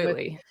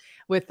absolutely.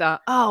 With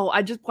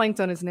I just blanked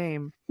on his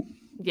name.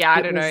 Yeah,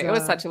 I don't know. It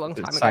was such a long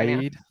time ago.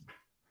 Saeed?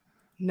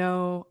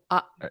 No.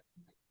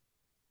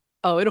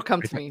 It'll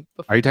come to me.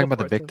 Are you talking about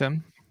the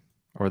victim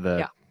or the?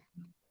 Yeah.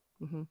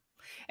 Mm-hmm.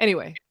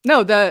 Anyway,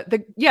 no,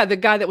 the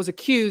guy that was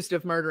accused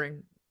of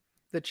murdering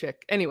the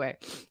chick. Anyway,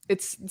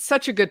 it's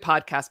such a good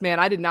podcast, man.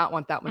 I did not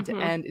want that one to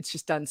end. It's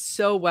just done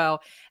so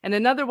well. And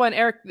another one,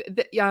 Eric,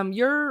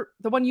 the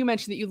one you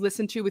mentioned that you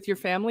listened to with your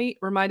family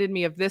reminded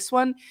me of this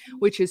one,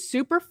 which is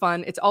super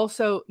fun. It's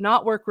also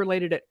not work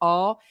related at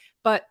all.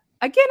 But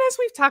again, as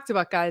we've talked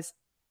about, guys,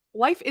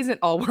 life isn't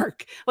all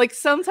work. Like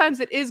sometimes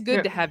it is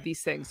good to have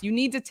these things. You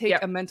need to take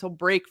a mental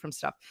break from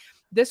stuff.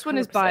 This one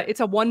 100%. It's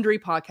a Wondery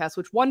podcast,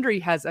 which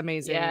Wondery has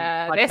amazing.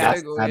 Yeah, they're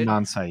so good.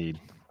 Adnan Saeed.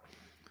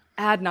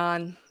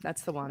 Adnan,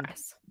 that's the one.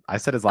 Nice. I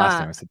said his last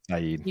name. I said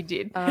Saeed. You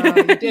did. You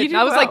did. You did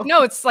I was like,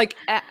 no, it's like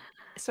it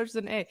starts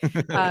with an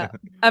A.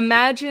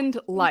 Imagined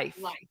Life.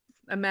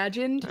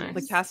 Imagined,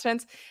 like past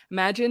tense.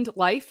 Imagined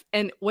Life.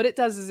 And what it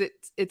does is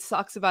it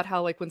talks about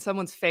how like when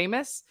someone's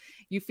famous,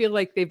 you feel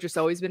like they've just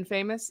always been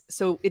famous.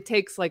 So it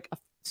takes like a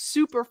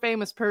super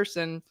famous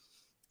person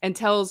and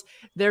tells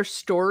their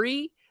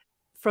story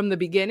from the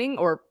beginning,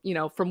 or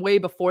from way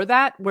before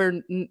that,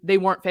 where they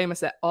weren't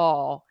famous at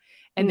all.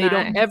 And they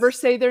don't ever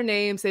say their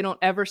names. They don't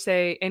ever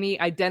say any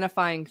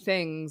identifying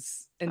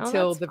things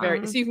until the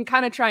very. So you can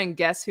kind of try and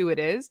guess who it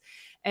is.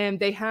 And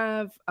they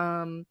have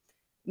none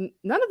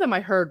of them I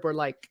heard were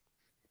like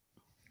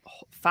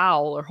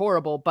foul or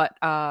horrible, but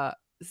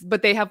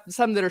they have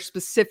some that are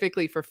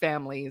specifically for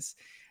families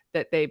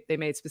that they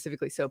made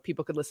specifically so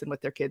people could listen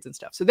with their kids and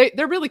stuff. So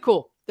they're really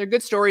cool. They're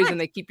good stories, and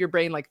they keep your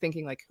brain like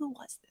thinking like, who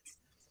was this?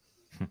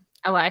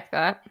 I like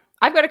that.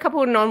 I've got a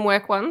couple of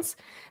non-work ones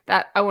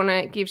that I want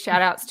to give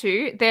shout outs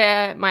to.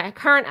 They're my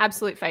current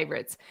absolute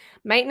favorites.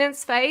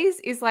 Maintenance Phase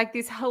is like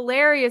this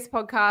hilarious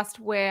podcast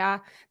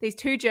where these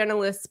two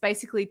journalists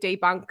basically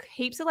debunk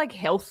heaps of like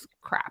health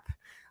crap,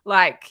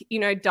 like,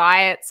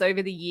 diets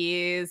over the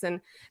years.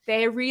 And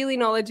they're really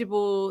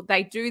knowledgeable.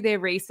 They do their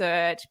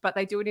research, but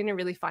they do it in a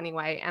really funny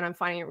way. And I'm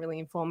finding it really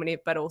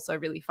informative, but also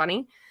really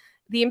funny.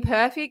 The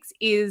Imperfects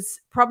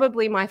is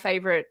probably my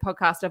favorite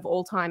podcast of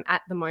all time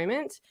at the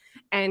moment.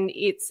 And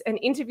it's an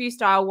interview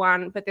style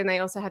one, but then they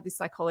also have this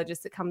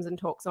psychologist that comes and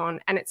talks on,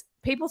 and it's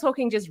people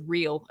talking just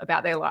real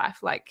about their life,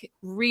 like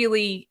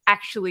really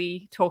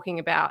actually talking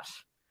about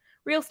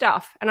real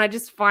stuff. And I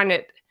just find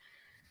it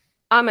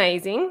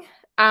amazing.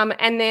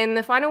 And then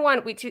the final one,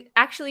 which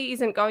actually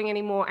isn't going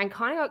anymore and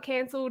kind of got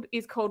cancelled,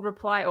 is called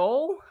Reply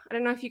All. I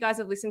don't know if you guys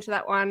have listened to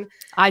that one.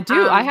 I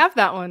do. I have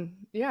that one.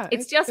 Yeah.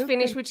 It's just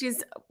finished, which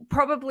is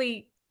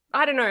probably,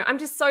 I don't know. I'm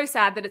just so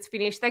sad that it's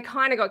finished. They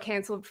kind of got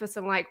cancelled for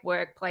some like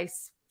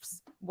workplace,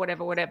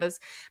 whatevers.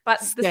 But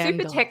the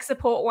super tech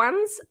support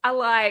ones are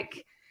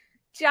like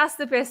just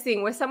the best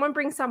thing, where someone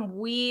brings some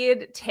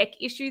weird tech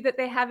issue that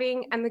they're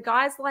having and the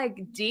guys like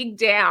dig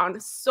down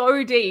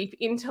so deep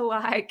into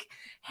like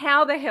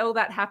how the hell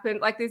that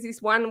happened. Like there's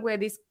this one where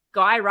this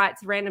guy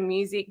writes random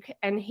music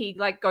and he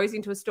like goes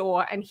into a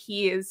store and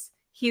hears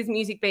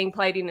music being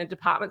played in a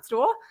department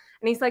store.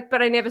 And he's like,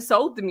 but I never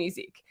sold the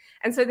music.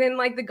 And so then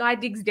like the guy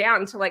digs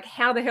down to like,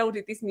 how the hell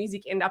did this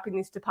music end up in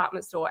this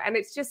department store? And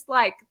it's just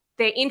like,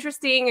 they're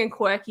interesting and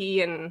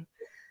quirky, and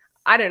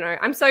I don't know.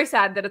 I'm so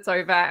sad that it's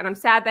over, and I'm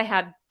sad they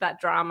had that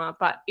drama,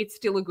 but it's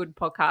still a good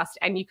podcast,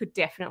 and you could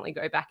definitely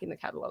go back in the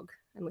catalog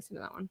and listen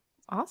to that one.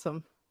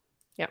 Awesome.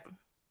 Yep.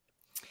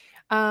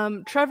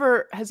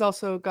 Trevor has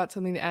also got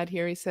something to add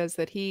here. He says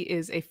that he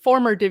is a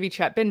former Divi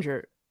Chat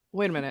binger.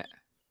 Wait a minute.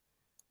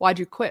 Why'd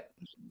you quit,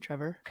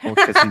 Trevor? Well,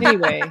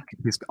 anyway,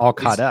 he's all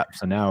caught up,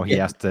 so now he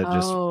has to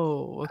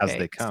just as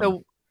they come.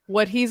 So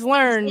what he's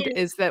learned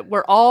is that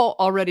we're all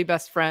already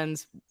best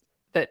friends,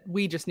 that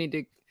we just need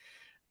to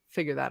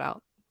figure that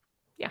out.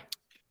 Yeah,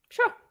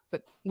 sure.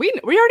 But we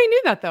already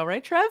knew that though,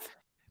 right, Trev?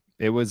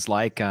 It was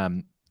like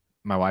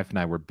my wife and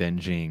I were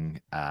binging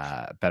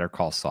Better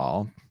Call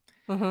Saul.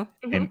 Uh-huh.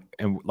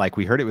 And like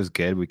we heard it was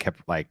good. We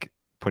kept like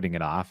putting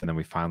it off, and then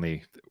we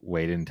finally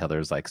waited until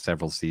there's like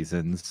several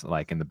seasons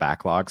like in the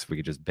backlog so we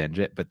could just binge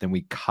it. But then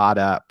we caught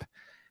up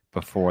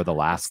before the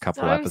last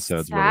couple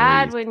episodes were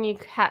sad released. when you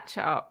catch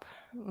up.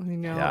 I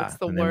know, Yeah, it's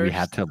the and worst. then we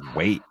had to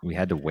wait. We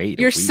had to wait.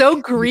 You're so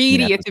between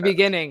greedy at the episodes.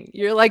 beginning.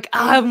 You're like,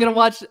 I'm gonna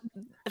watch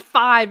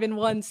 5 in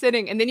one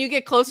sitting, and then you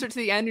get closer to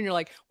the end, and you're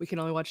like, we can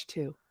only watch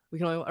 2. We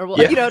can only, or well,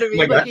 Yeah. you know what I Oh mean?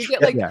 my Like gosh. you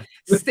get like Yeah,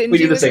 stingy We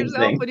do the with same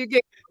yourself thing. when you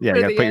get yeah, for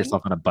you got to the put end.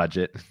 yourself on a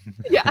budget.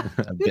 Yeah.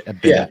 a binge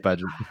Yeah.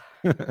 budget.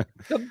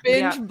 the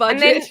binge Yeah.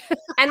 budget.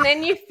 And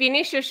then you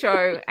finish a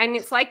show and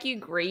it's like you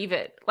grieve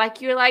it.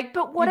 Like you're like,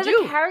 but what You are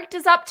do. the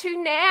characters up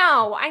to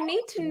now? I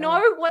need to know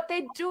what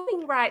they're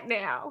doing right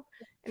now.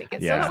 And it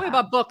gets Yeah. So that so way sad.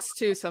 about books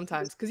too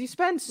sometimes, because you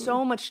spend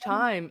so much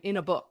time in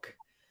a book.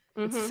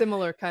 It's a Mhm.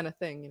 similar kind of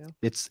thing, you know.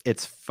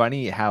 It's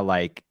funny how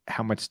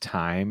much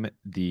time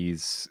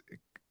these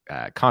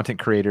content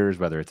creators,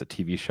 whether it's a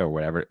TV show or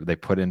whatever, they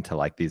put into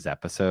like these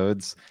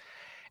episodes,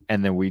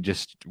 and then we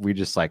just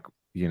like,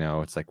 you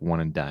know, it's like one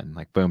and done,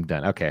 like boom,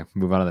 done. Okay,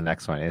 move on to the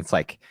next one. And it's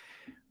like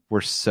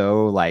we're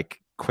so like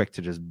quick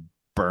to just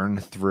burn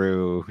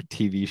through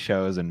TV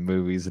shows and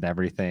movies and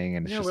everything,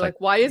 and it's Yeah, just we're like,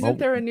 like, why isn't well,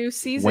 there a new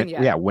season when,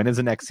 yet? yeah, when is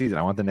the next season?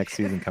 I want the next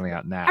season coming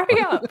out now.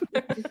 Hurry up.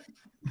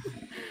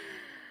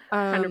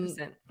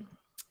 100%.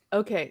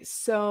 Okay,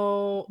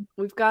 so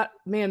we've got,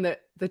 man,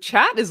 the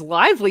chat is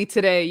lively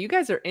today. You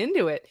guys are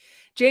into it.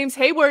 James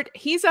Hayward,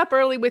 he's up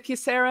early with you,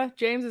 Sarah.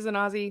 James is an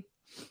Aussie.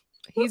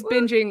 He's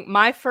Woo-woo. binging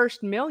My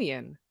First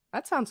Million.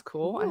 That sounds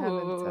cool. I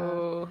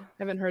Ooh.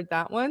 haven't heard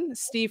that one.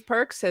 Steve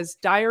Perks says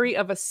Diary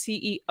of a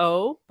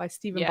CEO by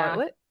Stephen Yeah.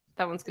 Bartlett.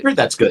 That one's I good. heard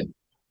that's good.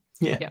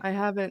 Yeah, Yeah. I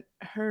haven't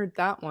heard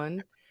that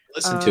one.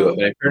 listen to it, Um,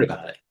 but I've heard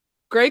about it.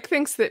 Greg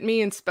thinks that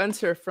me and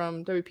Spencer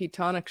from WP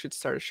Tonic should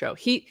start a show.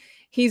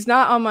 He's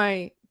not on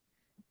my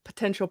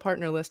potential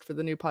partner list for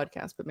the new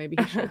podcast, but maybe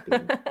he should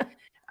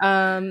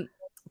be.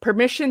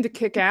 Permission to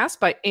Kick Ass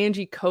by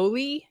Angie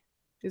Coley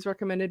is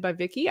recommended by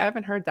Vicky. I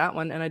haven't heard that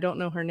one, and I don't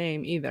know her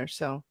name either,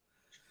 so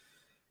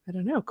I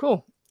don't know.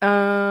 Cool.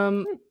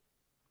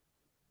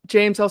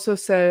 James also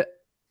said,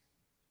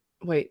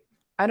 wait,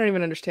 I don't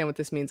even understand what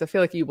this means. I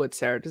feel like you would,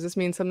 Sarah. Does this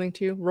mean something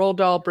to you? Roald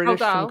Dahl British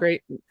Dahl. from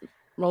Great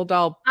Roald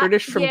Dahl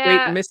British from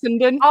yeah. Great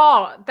Missenden.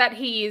 Oh, that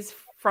he is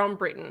from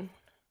Britain.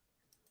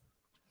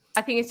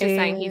 I think it's just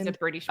saying he's a And-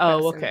 British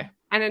person. Oh, okay.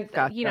 And it,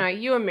 Gotcha. you know,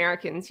 you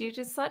Americans, you're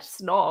just such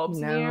snobs.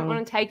 And you No. don't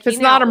want to take. If it's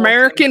in not our awesome-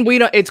 American, we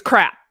don't. It's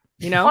crap.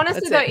 You know.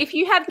 Honestly, That's though, it. if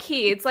you have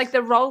kids, like the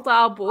Roald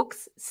Dahl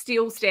books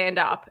still stand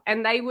up,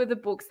 and they were the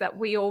books that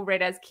we all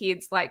read as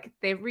kids. Like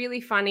they're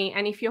really funny,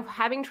 and if you're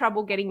having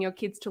trouble getting your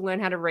kids to learn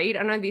how to read,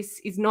 I know this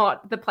is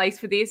not the place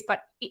for this,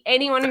 but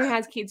anyone who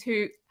has kids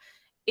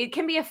it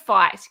can be a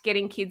fight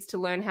getting kids to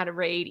learn how to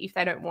read if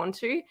they don't want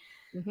to.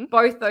 Mhm.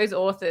 Both those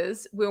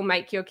authors will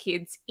make your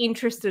kids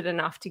interested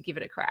enough to give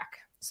it a crack.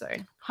 So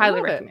highly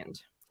love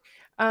it.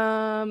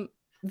 recommend.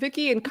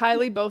 Vicky and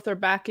Kylie both are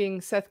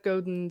backing Seth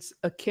Godin's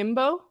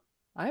Akimbo.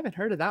 I haven't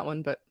heard of that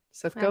one, but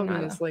Seth I haven't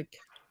Godin either. is like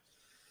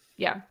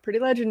Yeah. pretty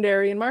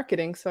legendary in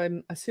marketing, so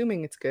I'm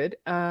assuming it's good.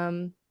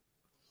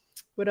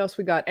 What else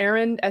we got?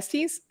 Aaron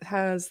Estes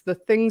has the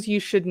Things You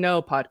Should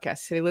Know podcast.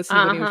 So he listened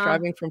when he was Uh-huh.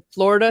 driving from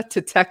Florida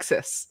to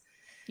Texas.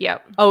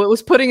 Yep. Oh, it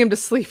was putting him to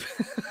sleep.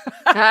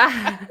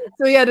 I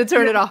So he had to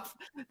turn it off.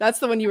 That's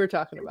the one you were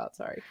talking about.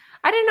 Sorry.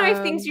 don't know if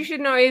Things You Um, Should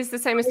Know is the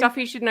same as Stuff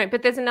You Should Know,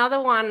 but there's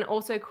another one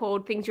also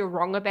called Things You're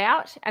Wrong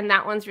About. And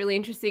that one's really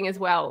interesting as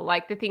well.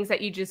 Like the things that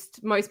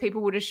most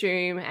people would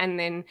assume.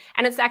 And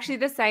it's actually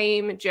the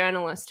same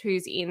journalist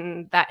who's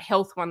in that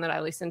health one that I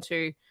listened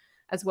to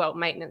as well,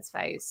 Maintenance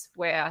Phase,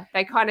 where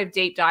they kind of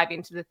deep dive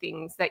into the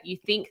things that you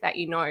think that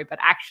you know, but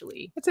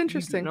actually That's you do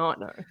interesting. not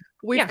know.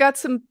 We've Yeah. got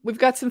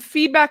some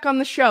feedback on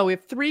the show. We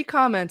have 3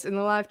 comments in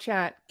the live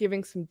chat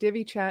giving some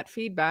Divi chat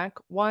feedback.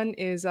 One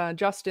is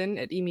Justin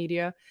at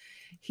eMedia.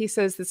 He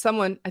says that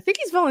someone, I think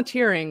he's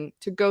volunteering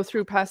to go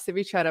through past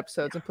Divi chat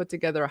episodes and put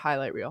together a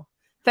highlight reel.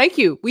 Thank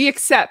you. We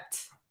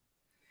accept.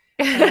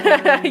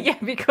 Yeah,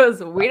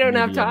 because we don't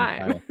have Maybe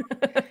on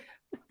the time.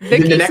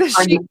 Vicky And then, says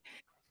she.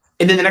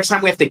 and then the next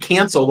time we have to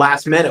cancel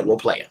last minute, we'll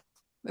play it.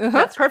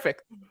 That's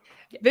perfect.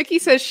 Vicky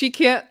says she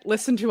can't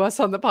listen to us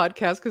on the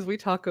podcast because we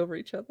talk over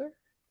each other.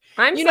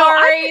 I'm You know, I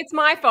sorry, it's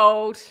my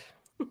fault.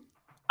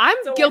 I'm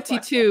It's always guilty my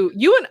fault. too.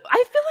 You and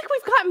I feel like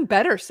we've gotten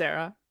better,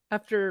 Sarah,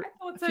 after I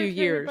thought a so few too,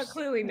 years. but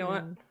clearly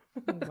not.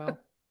 Oh, well.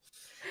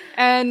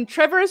 And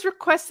Trevor has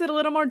requested a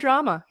little more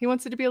drama. He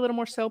wants it to be a little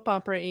more soap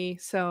opera-y.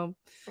 So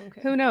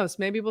Okay. who knows?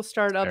 Maybe we'll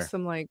start up Fair.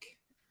 some like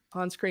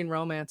on-screen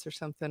romance or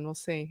something. We'll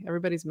see.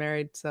 Everybody's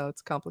married, so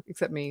it's complicated,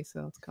 except me,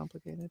 so it's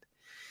complicated.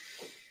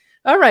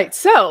 All right,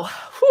 so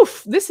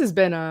this has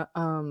been a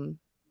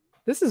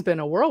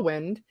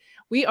whirlwind.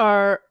 We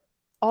are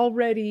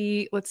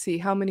already, let's see,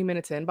 how many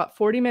minutes in? About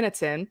 40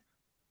 minutes in.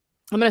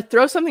 I'm going to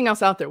throw something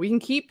else out there. We can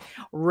keep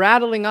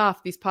rattling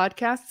off these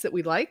podcasts that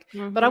we like,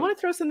 but I want to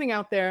throw something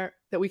out there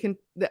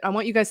that I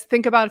want you guys to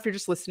think about if you're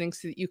just listening,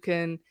 so that you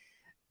can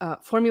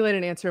formulate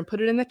an answer and put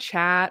it in the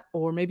chat,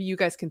 or maybe you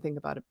guys can think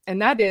about it.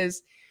 And that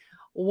is,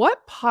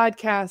 what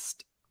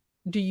podcast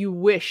do you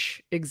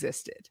wish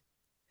existed?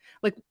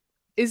 Like,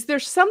 is there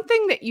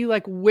something that you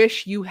like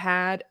wish you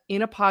had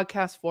in a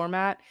podcast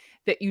format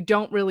that you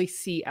don't really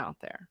see out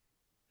there?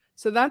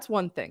 So that's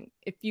one thing.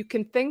 If you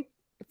can think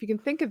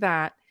of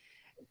that,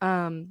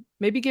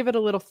 maybe give it a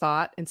little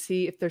thought and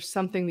see if there's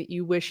something that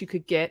you wish you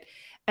could get.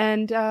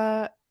 And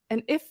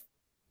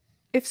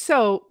if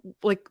so,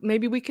 like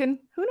maybe we can,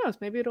 who knows,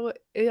 maybe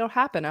it'll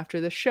happen after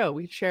this show.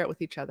 We share it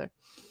with each other.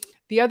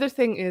 The other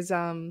thing is,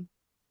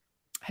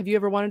 have you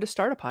ever wanted to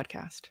start a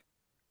podcast?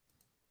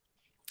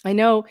 I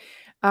know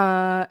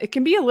it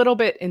can be a little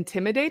bit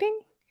intimidating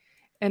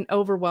and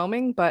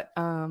overwhelming, but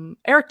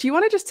Eric, do you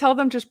want to just tell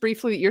them just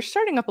briefly that you're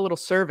starting up a little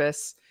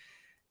service?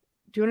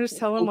 Do you want to just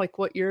tell them like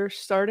what you're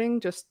starting?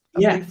 Just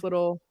a brief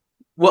little.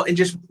 Well, and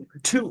just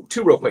two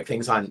real quick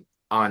things on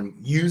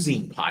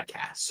using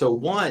podcasts. So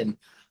one,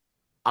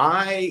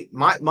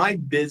 my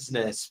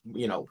business,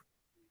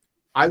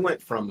 I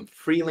went from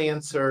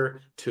freelancer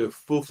to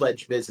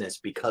full-fledged business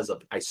because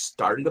I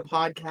started a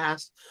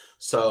podcast.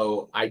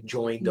 So I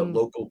joined a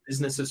local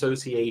business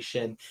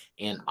association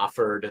and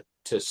offered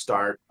to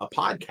start a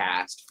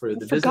podcast for the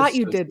business. I forgot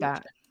you did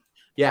that.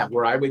 Yeah,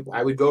 where I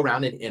would go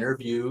around and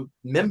interview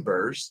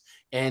members,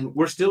 and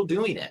we're still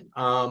doing it.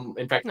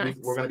 In fact, Nice.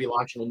 we're going to be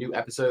launching a new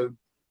episode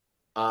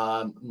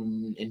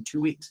in 2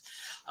 weeks.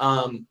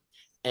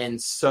 And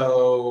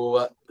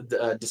so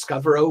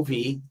Discover OV,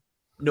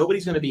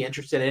 nobody's going to be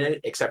interested in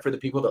it except for the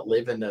people that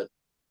live in the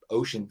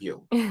Ocean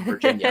View,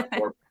 Virginia,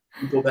 or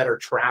people that are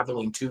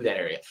traveling to that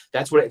area.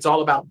 That's what it's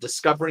all about,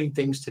 discovering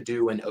things to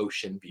do in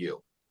Ocean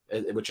View,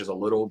 which is a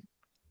little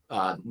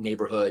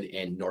neighborhood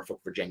in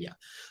Norfolk, Virginia.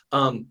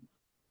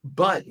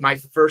 But my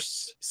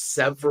first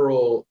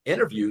several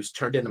interviews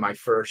turned into my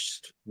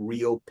first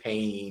real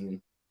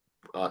paying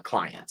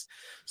clients.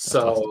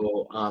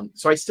 So,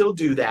 so I still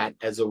do that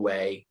as a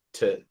way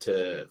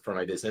for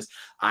my business.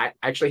 I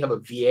actually have a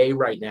VA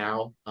right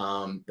now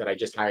that I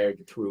just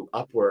hired through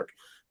Upwork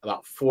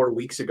about 4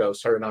 weeks ago,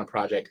 started on a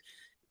project.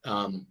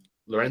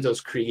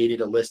 Lorenzo's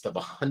created a list of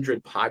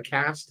 100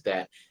 podcasts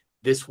that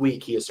this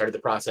week he has started the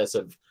process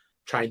of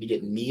trying to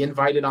get me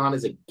invited on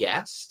as a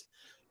guest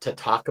to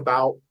talk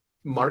about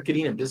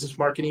marketing and business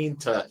marketing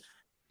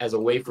as a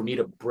way for me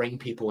to bring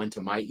people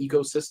into my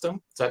ecosystem.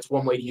 So that's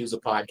one way to use a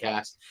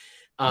podcast.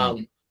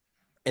 And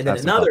then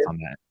another on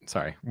that.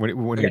 Sorry,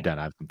 when you're done,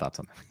 I have some thoughts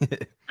on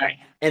that. All right.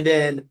 And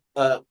then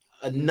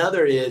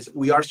another is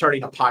we are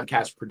starting a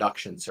podcast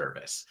production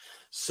service.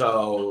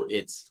 So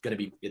it's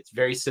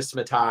very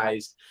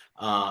systematized.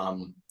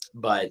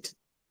 But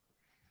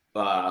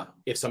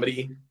if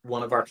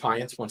one of our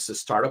clients wants to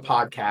start a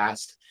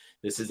podcast,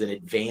 this is an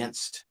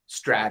advanced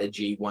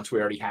strategy. Once we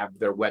already have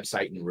their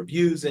website and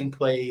reviews in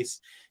place,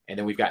 and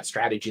then we've got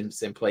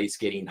strategies in place,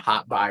 getting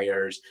hot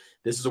buyers.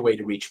 This is a way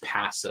to reach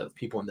passive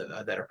people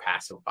that are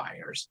passive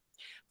buyers.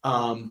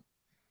 And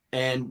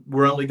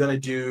we're only going to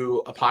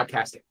do a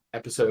podcast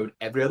episode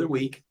every other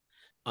week.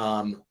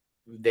 All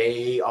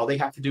they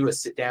have to do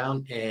is sit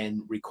down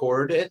and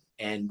record it,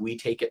 and we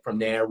take it from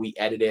there. We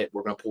edit it.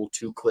 We're going to pull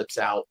 2 clips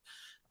out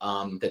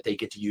that they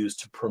get to use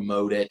to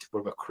promote it.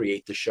 We're going to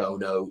create the show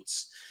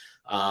notes,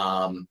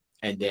 and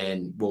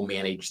then we'll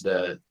manage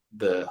the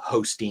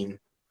hosting.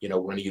 We're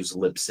going to use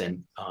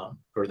Libsyn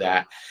for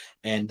that,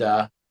 and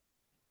I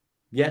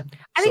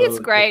think it's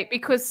great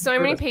because so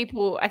many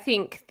people, I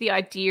think the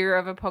idea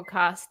of a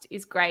podcast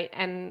is great,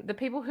 and the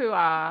people who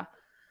are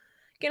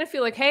going to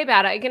feel okay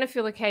about it are going to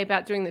feel okay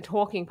about doing the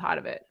talking part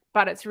of it,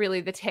 but it's really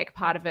the tech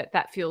part of it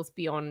that feels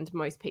beyond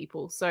most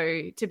people.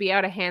 So to be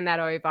able to hand that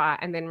over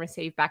and then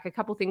receive back a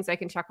couple things they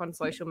can chuck on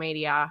social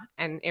media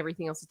and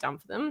everything else is done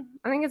for them,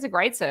 I think it's a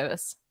great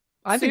service.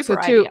 I think so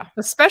too,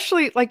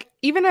 especially like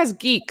even as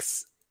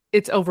geeks,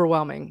 it's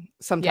overwhelming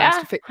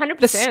sometimes. Yeah, 100%.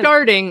 The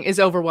starting is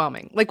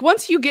overwhelming. Like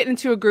once you get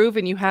into a groove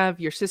and you have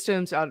your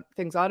systems,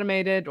 things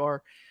automated,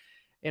 or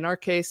in our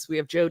case, we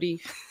have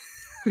Jody,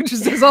 who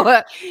just does all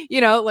that,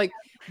 like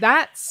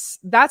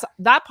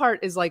that part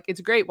is like,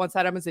 it's great once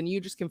that happens and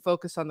you just can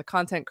focus on the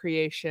content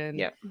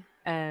creation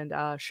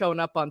and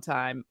showing up on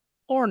time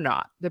or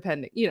not,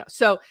 depending,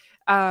 so,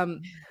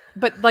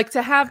 but like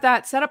to have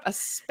that set up,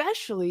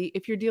 especially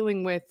if you're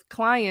dealing with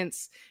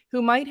clients who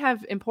might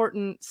have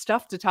important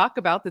stuff to talk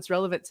about that's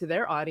relevant to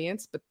their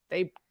audience, but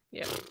they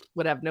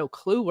would have no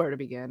clue where to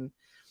begin.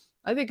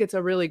 I think it's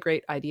a really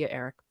great idea,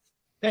 Eric.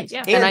 Thanks.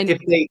 Yeah. And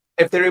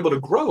if they're able to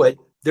grow it,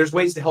 there's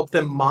ways to help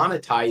them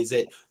monetize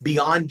it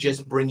beyond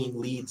just bringing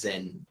leads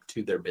in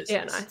to their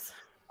business.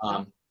 Yeah,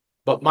 nice.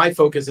 But my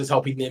focus is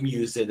helping them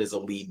use it as a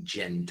lead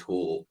gen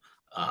tool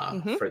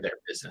for their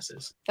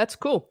businesses. That's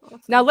cool.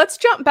 Awesome. Now let's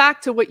jump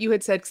back to what you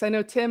had said, because I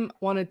know Tim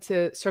wanted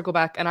to circle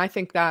back, and I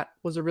think that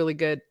was a really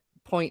good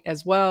point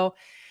as well.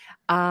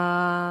 And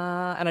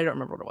I don't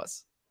remember what it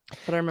was,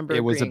 but I remember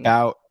it was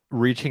about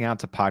reaching out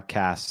to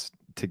podcasts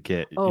to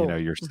get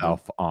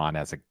yourself on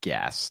as a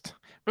guest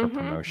for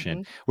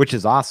promotion, which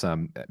is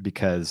awesome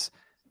because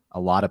a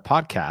lot of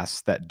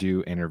podcasts that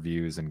do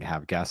interviews and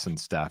have guests and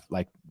stuff,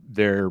 like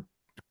they're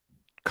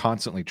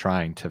constantly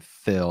trying to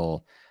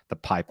fill the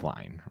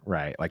pipeline,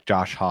 right? Like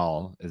Josh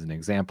Hall is an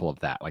example of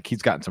that. Like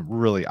he's gotten some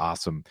really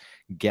awesome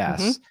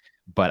guests,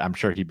 but I'm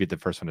sure he'd be the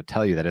first one to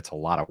tell you that it's a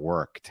lot of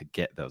work to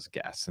get those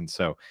guests. And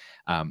so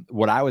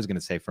what I was going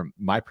to say from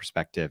my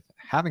perspective,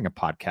 having a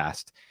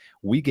podcast,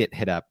 we get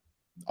hit up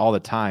all the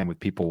time with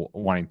people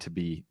wanting to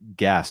be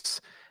guests,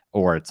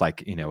 or it's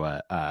like, you know,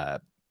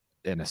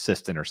 an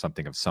assistant or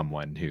something of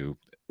someone who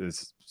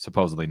is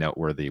supposedly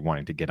noteworthy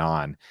wanting to get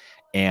on.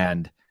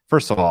 And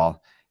first of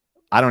all,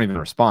 I don't even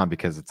respond,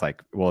 because it's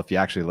like, well, if you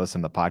actually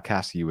listen to the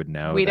podcast, you would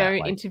know we that, don't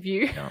like,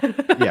 interview.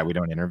 Yeah, we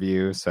don't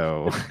interview.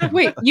 So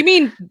Wait, you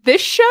mean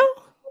this show?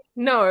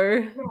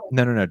 No.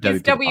 No.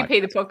 It's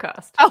WP the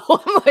podcast.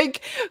 Oh, I'm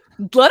like,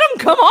 let them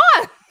come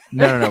on.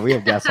 No. We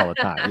have guests all the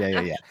time.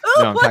 Yeah.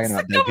 Oh, No, I'm talking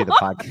about come WP the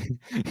on.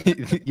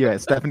 podcast. Yeah,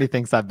 Stephanie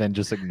thinks I've been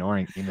just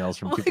ignoring emails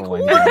from Like, people.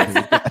 what? Wanting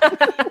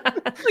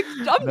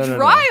Like, I'm No.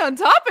 dry on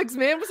topics,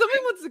 man. If somebody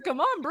wants to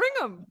come on, bring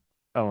them.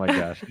 Oh my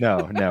gosh. No.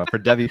 For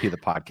WP the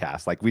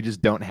podcast, like we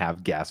just don't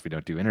have guests. We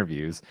don't do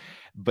interviews.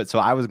 But so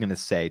I was going to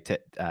say to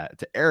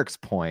Eric's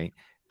point,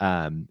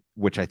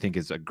 which I think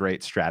is a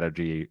great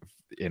strategy,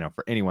 you know,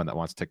 for anyone that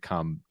wants to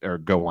come or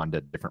go on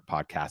to different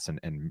podcasts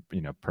and you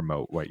know,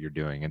 promote what you're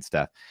doing and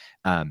stuff.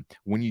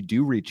 When you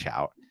do reach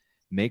out,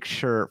 make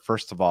sure,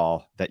 first of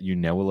all, that you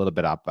know a little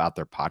bit about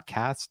their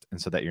podcast,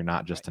 and so that you're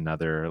not just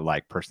another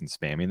like person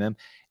spamming them.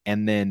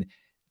 And then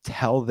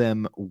tell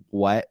them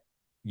what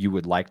you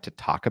would like to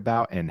talk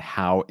about and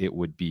how it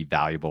would be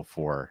valuable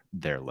for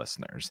their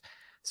listeners.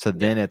 So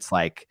then it's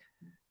like,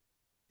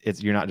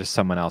 you're not just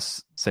someone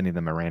else sending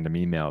them a random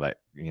email that,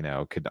 you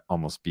know, could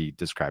almost be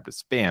described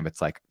as spam.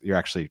 It's like you're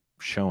actually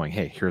showing,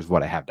 hey, here's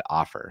what I have to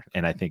offer.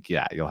 And I think,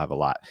 yeah, you'll have a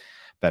lot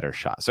better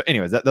shot. So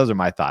anyways, those are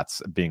my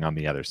thoughts being on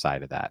the other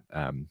side of that.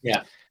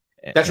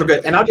 That's real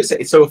good. And I'll just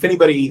say, so if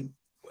anybody,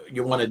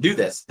 you want to do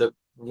this,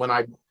 when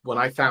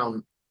I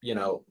found, you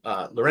know,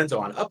 Lorenzo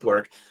on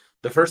Upwork,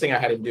 the first thing I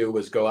had to do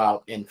was go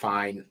out and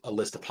find a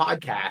list of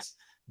podcasts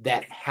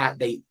that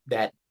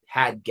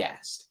had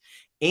guests,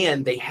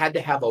 and they had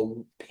to have a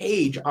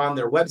page on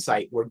their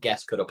website where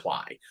guests could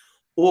apply,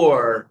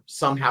 or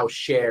somehow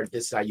share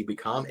this is how you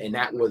become, and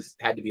that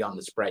had to be on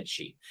the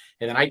spreadsheet.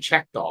 And then I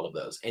checked all of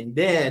those, and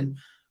then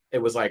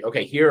it was like,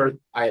 okay, here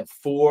I had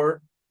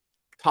 4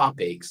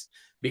 topics,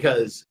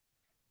 because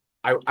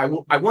I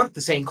want the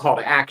same call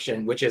to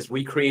action, which is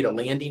we create a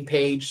landing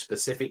page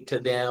specific to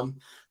them,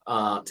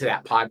 to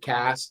that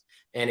podcast,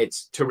 and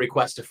it's to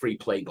request a free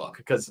playbook,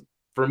 because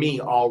for me,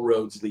 all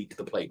roads lead to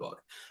the playbook.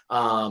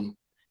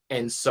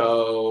 And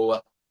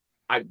so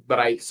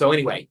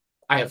anyway,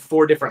 I have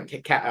 4 different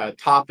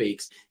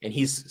topics, and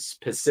he's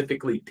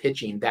specifically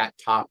pitching that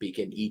topic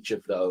in each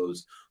of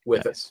those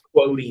with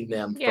quoting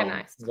them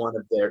from one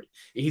of their.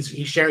 He's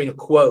sharing a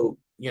quote.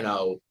 You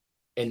know,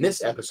 in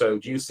this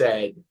episode, you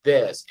said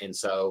this, and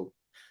so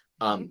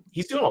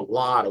he's doing a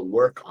lot of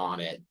work on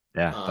it.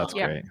 Yeah, that's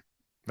great.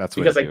 That's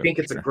because I think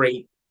it's a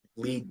great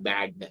lead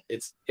magnet.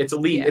 It's a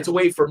lead. Yeah. It's a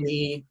way for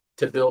me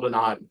to build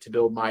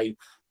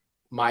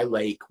my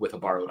lake with a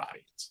borrowed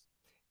audience.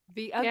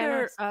 The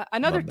other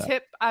another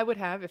tip I would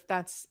have, if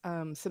that's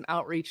some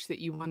outreach that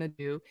you want to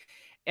do,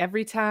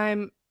 every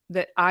time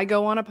that I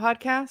go on a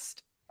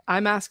podcast,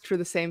 I'm asked for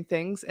the same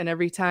things. And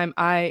every time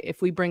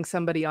if we bring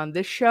somebody on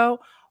this show,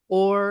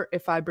 or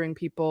if I bring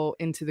people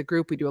into the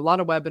group, we do a lot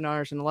of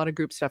webinars and a lot of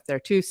group stuff there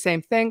too.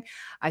 Same thing.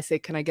 I say,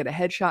 can I get a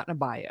headshot and a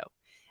bio?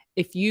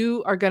 If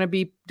you are going to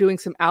be doing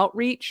some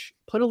outreach,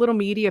 put a little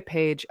media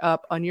page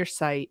up on your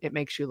site. It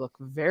makes you look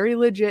very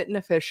legit and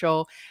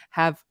official.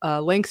 Have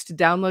links to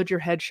download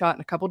your headshot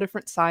in a couple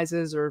different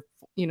sizes or,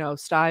 you know,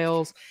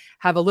 styles.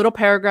 Have a little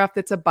paragraph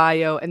that's a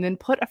bio, and then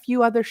put a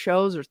few other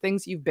shows or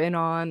things you've been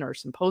on or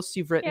some posts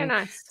you've written,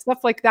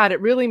 stuff like that.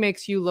 It really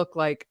makes you look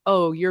like,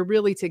 oh, you're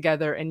really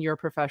together and you're a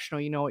professional.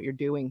 You know what you're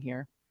doing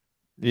here.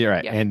 You're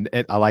right. Yeah. And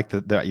I like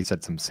that you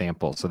said some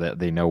samples so that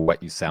they know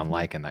what you sound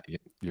like, and that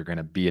you're going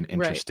to be an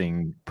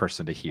interesting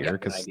person to hear,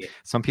 because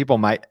some people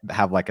might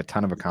have like a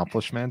ton of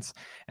accomplishments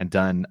and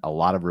done a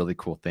lot of really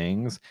cool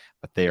things,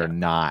 but they are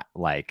not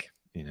like,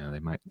 you know, they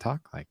might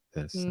talk like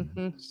this.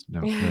 And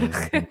don't really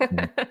have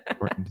anything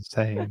important to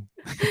say.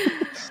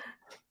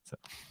 So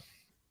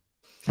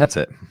that's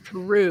it.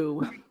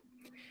 True.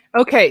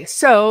 Okay,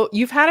 so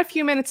you've had a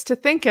few minutes to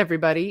think,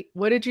 everybody.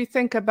 What did you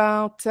think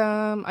about,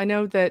 I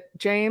know that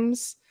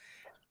James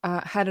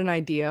had an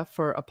idea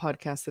for a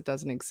podcast that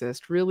doesn't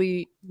exist.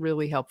 Really,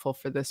 really helpful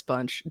for this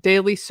bunch.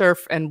 Daily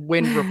Surf and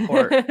Wind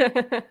Report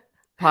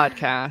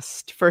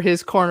podcast for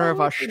his corner of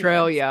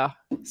Australia.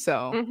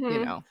 So,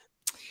 you know,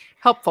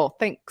 helpful.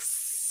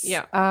 Thanks.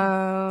 Yeah.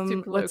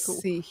 Let's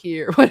see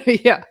here.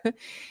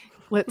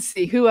 Let's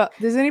see. Who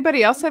does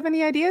anybody else have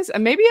any ideas?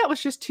 Maybe it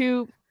was just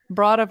too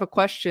broad of a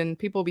question.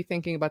 People will be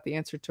thinking about the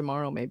answer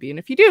tomorrow, maybe. And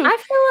if you do, I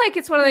feel like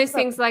it's one of those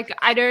things like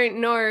I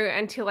don't know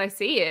until I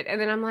see it,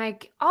 and then I'm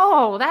like,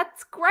 oh,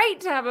 that's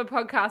great to have a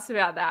podcast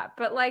about that.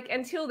 But like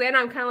until then,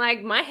 I'm kind of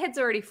like, my head's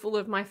already full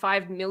of my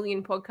 5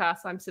 million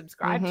podcasts I'm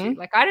subscribed to.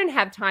 Like I don't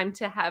have time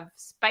to have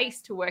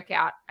space to work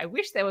out. I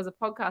wish there was a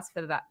podcast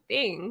for that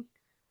thing.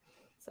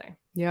 So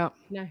yeah,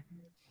 no.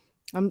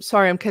 I'm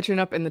sorry, I'm catching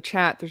up in the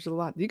chat. There's a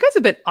lot. You guys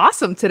have been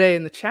awesome today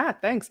in the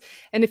chat. Thanks.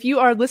 And if you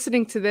are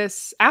listening to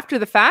this after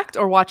the fact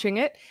or watching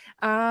it,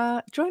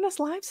 join us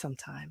live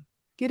sometime.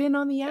 Get in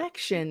on the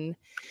action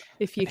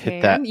if you Hit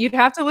can. that. You'd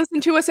have to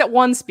listen to us at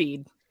one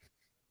speed.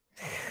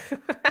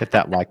 Hit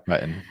that like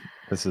button.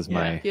 This is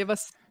my, Give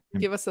us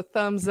a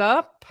thumbs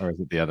up. or is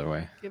it the other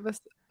way? Give us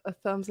a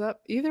thumbs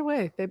up. Either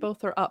way, they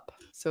both are up,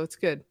 so it's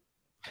good.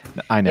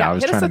 I know. Yeah, I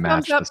was hit us trying to a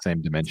thumbs match up. the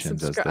same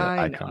dimensions as the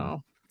I icon.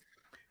 know.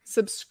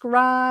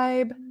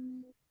 Subscribe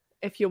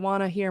if you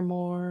want to hear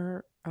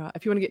more.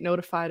 If you want to get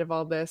notified of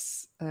all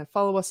this,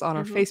 follow us on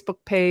our Facebook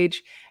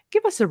page.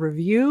 Give us a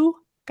review,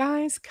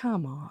 guys.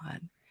 Come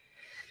on.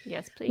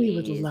 Yes, please. We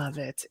would love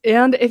it.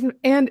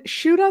 And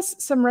shoot us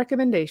some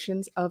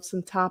recommendations of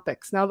some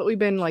topics. Now that we've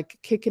been like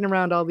kicking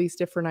around all these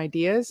different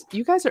ideas,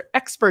 you guys are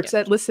experts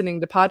at listening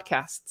to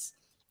podcasts.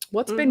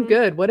 What's been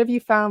good? What have you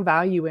found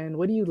value in?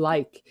 What do you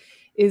like?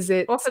 Is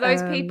it or for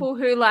those people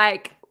who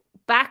like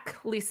back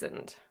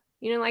listened?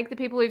 You know, like the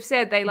people who've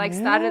said they like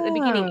started at the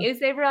beginning. Is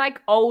there like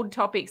old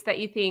topics that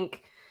you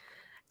think,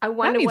 I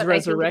wonder what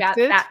they think about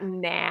that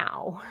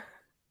now?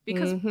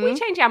 Because we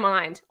change our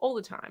mind all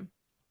the time.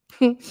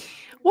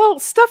 Well,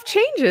 stuff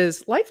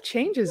changes. Life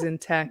changes in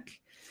tech.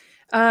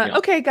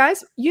 Okay,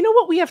 guys, you know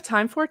what we have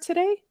time for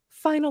today?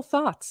 Final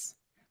thoughts.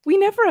 We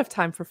never have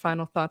time for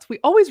final thoughts. We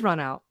always run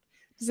out.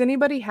 Does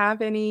anybody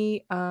have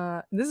any?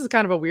 This is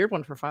kind of a weird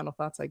one for final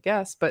thoughts, I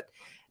guess, but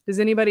does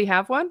anybody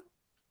have one?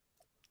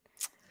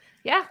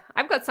 Yeah,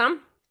 I've got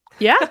some.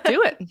 Yeah,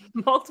 do it.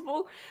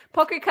 Multiple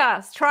Pocket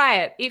Cast. Try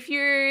it. If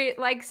you're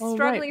like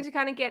struggling to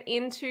kind of get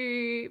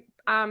into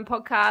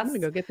podcasts, I'm gonna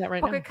go get that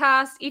right Pocket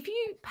Cast. If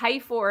you pay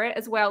for it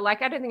as well,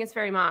 like I don't think it's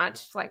very much,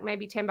 it's like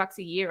maybe $10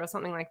 a year or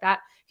something like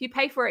that. If you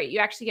pay for it, you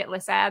actually get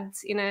less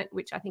ads in it,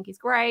 which I think is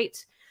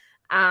great.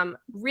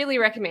 Really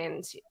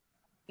recommend.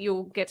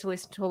 You'll get to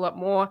listen to a lot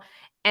more.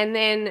 And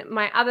then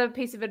my other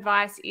piece of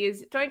advice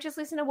is don't just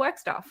listen to work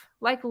stuff.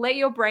 Like let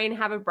your brain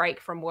have a break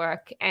from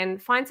work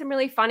and find some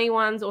really funny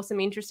ones or some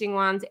interesting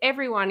ones.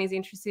 Everyone is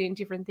interested in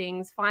different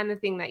things. Find the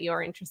thing that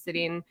you're interested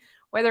in,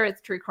 whether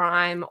it's true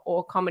crime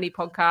or comedy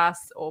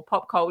podcasts or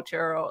pop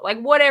culture or like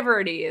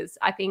whatever it is.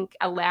 I think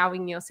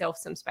allowing yourself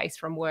some space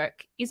from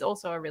work is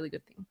also a really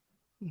good thing.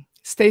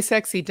 Stay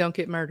sexy, don't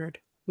get murdered.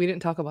 We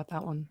didn't talk about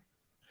that one.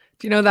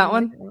 Do you know that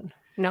one?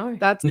 No.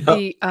 That's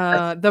the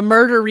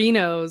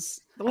Murderinos.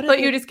 I thought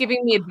you were just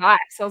giving me advice.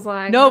 I was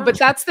like, no, but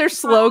that's their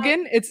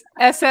slogan. It's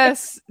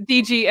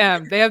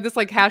SSDGM. They have this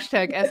like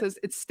hashtag SS.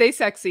 It's stay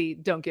sexy,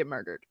 don't get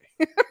murdered.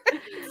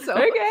 So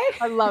okay.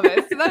 I love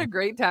it. Isn't that a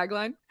great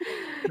tagline?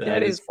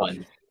 That is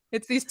fun.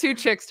 It's these two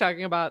chicks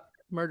talking about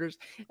murders.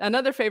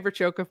 Another favorite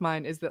joke of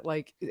mine is that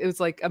like it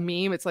was like a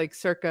meme. It's like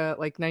circa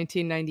like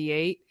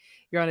 1998.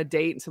 You're on a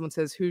date and someone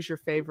says, "Who's your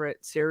favorite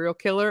serial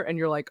killer?" And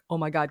you're like, "Oh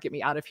my God, get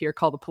me out of here!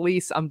 Call the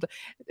police!" I'm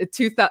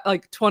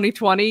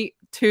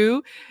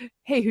 2022.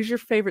 Hey, who's your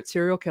favorite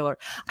serial killer?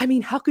 I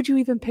mean, how could you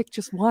even pick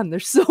just one?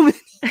 There's so many.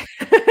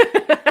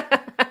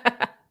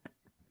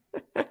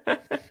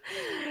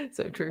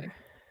 So true.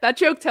 That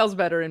joke tells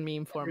better in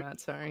meme format.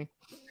 Sorry.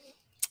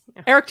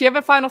 Eric, do you have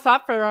a final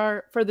thought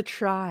for the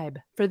tribe,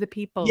 for the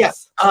people?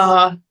 Yes.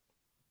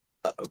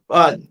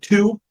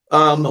 Two.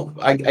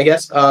 I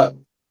guess.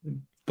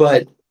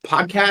 But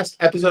podcast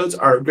episodes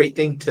are a great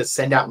thing to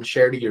send out and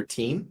share to your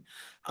team,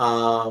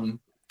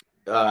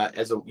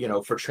 as a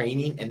for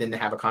training, and then to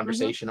have a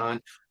conversation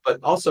on. But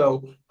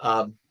also,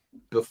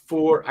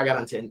 before I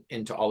got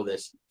into all of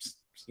this,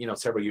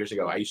 several years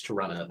ago, I used to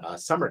run a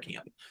summer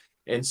camp.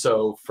 And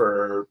so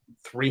for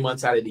 3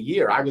 months out of the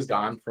year, I was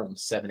gone from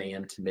 7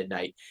 a.m. to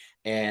midnight.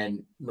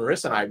 And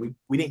Marissa and I,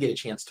 we didn't get a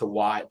chance to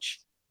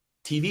watch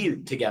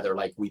TV together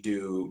like we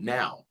do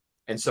now.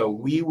 And so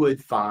we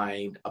would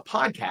find a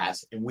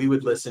podcast and we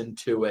would listen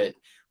to it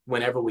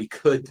whenever we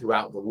could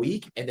throughout the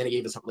week. And then it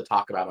gave us something to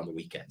talk about on the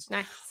weekends.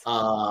 Nice.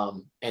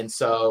 And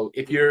so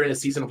if you're in a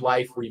season of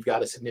life where you've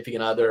got a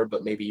significant other,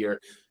 but maybe you're,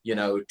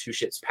 two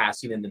ships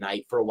passing in the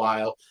night for a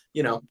while,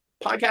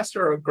 podcasts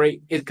are a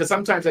great, because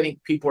sometimes I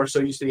think people are so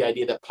used to the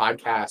idea that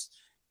podcasts,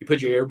 you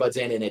put your earbuds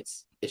in and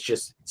it's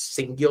just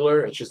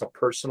singular. It's just a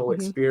personal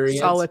experience.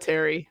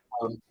 Solitary.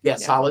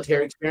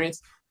 Solitary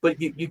experience. But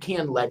you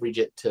can leverage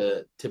it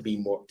to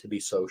be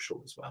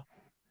social as well.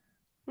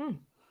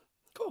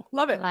 Cool.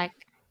 Love it. Like,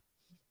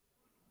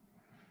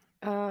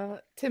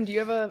 Tim, do you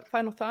have a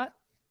final thought?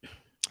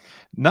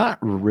 Not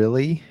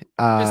really.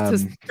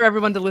 Just for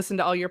everyone to listen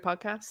to all your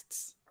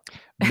podcasts?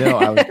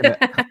 No,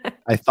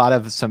 I thought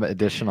of some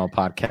additional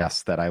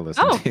podcasts that I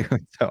listen to.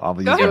 So I'll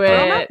use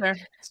it.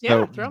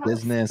 So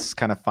business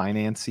kind of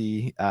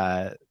financy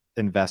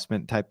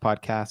investment type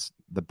podcast.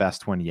 The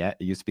best one yet.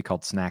 It used to be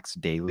called Snacks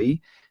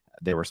Daily.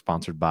 They were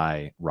sponsored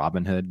by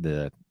Robinhood,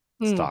 the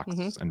stocks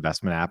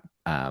investment app.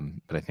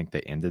 But I think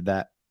they ended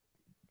that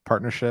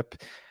partnership.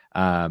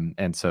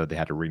 And so they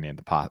had to rename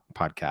the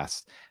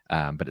podcast.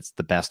 But it's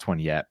the best one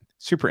yet.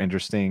 Super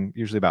interesting,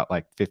 usually about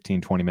like 15,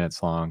 20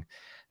 minutes long.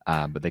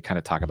 But they kind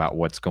of talk about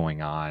what's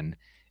going on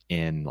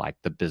in like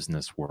the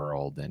business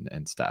world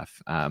and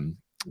stuff.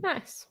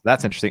 Nice.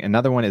 That's interesting.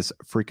 Another one is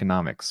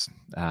Freakonomics,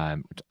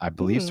 which I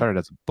believe Hmm. started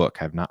as a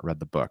book. I've not read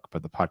the book,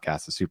 but the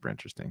podcast is super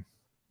interesting.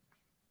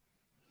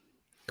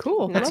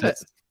 Cool. Nice. Love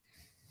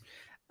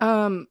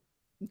it.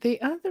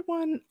 The other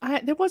one,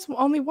 there was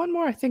only one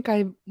more I think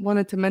I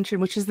wanted to mention,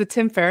 which is the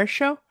Tim Ferriss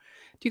show. Do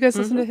you guys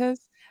listen to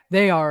his?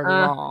 They are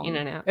long. In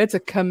and out. It's a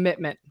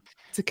commitment.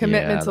 It's a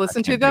commitment Yeah, to listen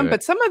I to can't do them, it.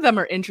 but some of them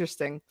are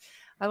interesting.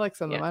 I like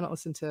some of them. Yeah. I don't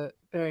listen to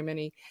very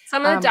many.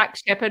 Some of the Jack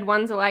Shepherd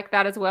ones are like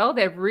that as well.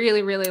 They're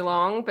really, really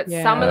long, but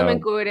some of them are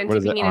good and What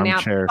is it, dipping in and out.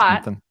 Armchair or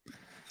But something?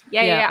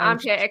 yeah,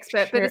 Armchair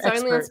Expert, but it's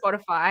Armchair only on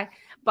Spotify.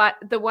 But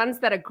the ones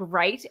that are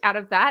great out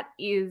of that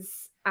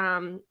is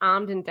Armed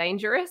and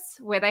Dangerous,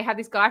 where they have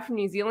this guy from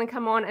New Zealand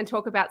come on and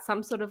talk about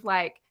some sort of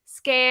like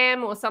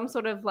scam or some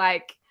sort of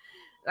like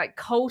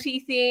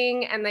culty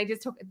thing, and they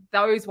just talk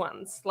those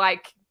ones.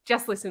 Like,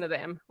 just listen to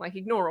them. Like,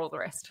 ignore all the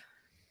rest.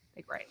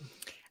 They're great.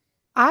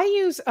 I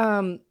use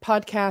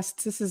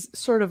podcasts. This is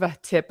sort of a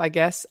tip, I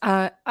guess.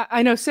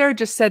 I know Sarah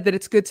just said that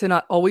it's good to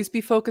not always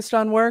be focused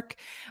on work,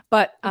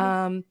 but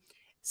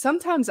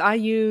sometimes I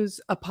use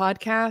a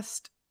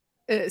podcast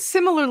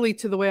similarly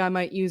to the way I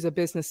might use a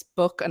business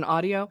book, an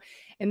audio,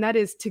 and that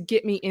is to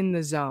get me in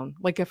the zone.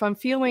 Like if I'm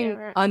feeling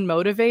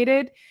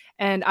unmotivated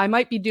and I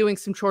might be doing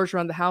some chores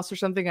around the house or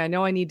something, I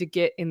know I need to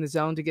get in the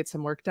zone to get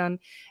some work done,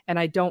 and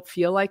I don't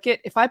feel like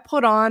it. If I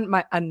put on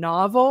a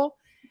novel,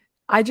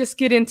 I just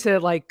get into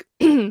like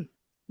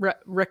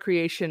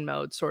recreation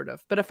mode sort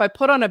of. But if I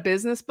put on a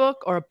business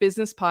book or a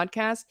business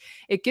podcast,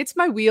 it gets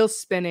my wheels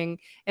spinning,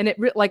 and it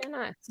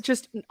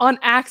just on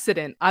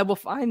accident, I will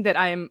find that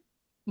I am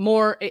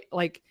more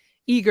like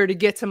eager to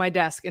get to my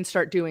desk and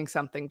start doing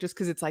something just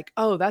because it's like,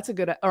 oh, that's a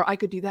good, or I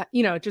could do that.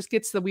 You know, it just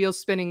gets the wheels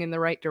spinning in the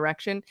right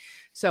direction.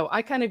 So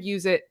I kind of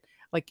use it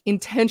like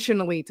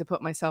intentionally to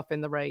put myself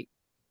in the right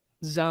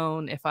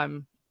zone if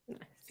I'm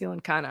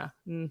feeling kind of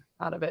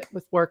out of it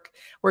with work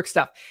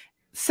stuff.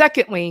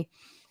 Secondly,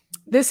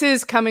 this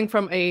is coming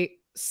from a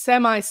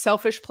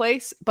semi-selfish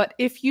place, but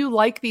if you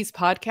like these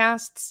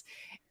podcasts,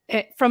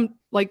 from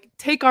like,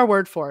 take our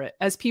word for it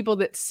as people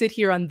that sit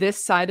here on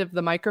this side of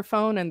the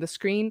microphone and the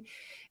screen,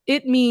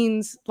 it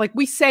means like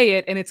we say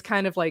it and it's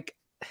kind of like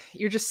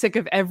you're just sick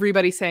of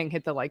everybody saying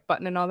hit the like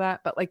button and all that,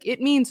 but like it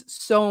means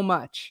so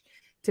much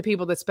to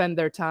people that spend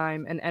their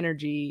time and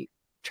energy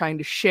trying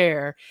to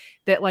share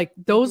that, like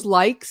those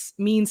likes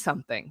mean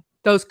something.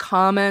 Those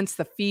comments,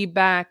 the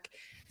feedback,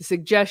 the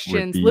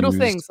suggestions, little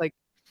things like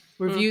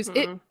reviews.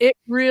 It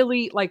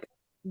really, like,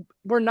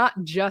 we're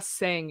not just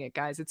saying it,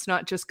 guys. It's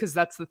not just because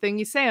that's the thing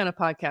you say on a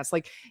podcast.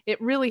 Like,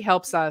 it really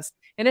helps us,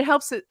 and it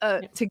helps it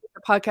to get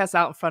the podcast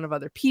out in front of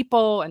other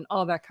people and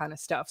all that kind of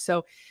stuff.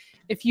 So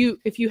if you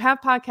have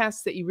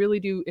podcasts that you really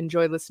do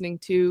enjoy listening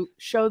to,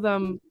 show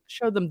them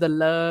the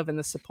love and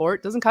the support.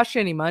 It doesn't cost you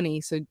any money,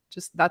 so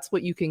just that's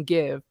what you can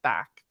give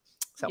back.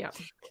 So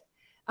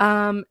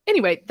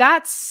anyway,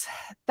 that's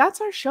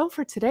our show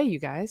for today, you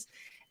guys.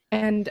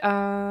 And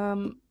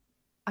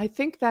I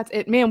think that's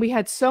it. Man, we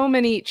had so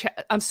many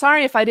I'm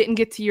sorry if I didn't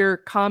get to your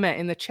comment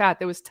in the chat.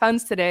 There was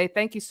tons today.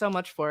 Thank you so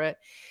much for it.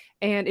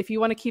 And if you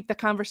want to keep the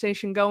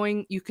conversation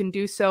going, you can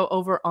do so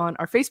over on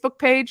our Facebook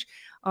page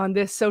on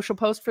this social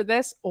post for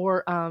this,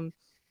 or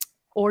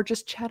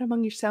just chat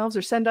among yourselves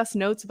or send us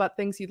notes about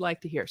things you'd like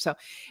to hear. So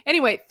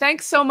anyway,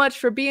 thanks so much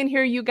for being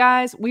here, you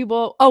guys. We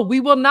will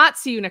not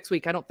see you next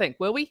week, I don't think.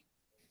 Will we?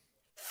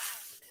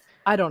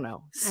 I don't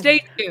know.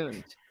 Stay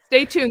tuned.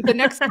 Stay tuned. The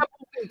next couple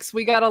of weeks,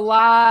 we got a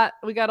lot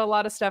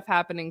of stuff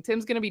happening.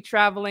 Tim's going to be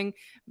traveling.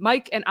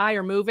 Mike and I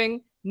are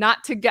moving,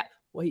 not to get.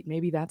 Wait,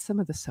 maybe that's some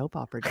of the soap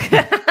opera.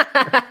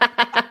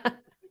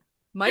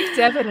 Mike,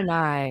 Devin, and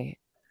I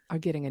are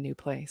getting a new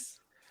place.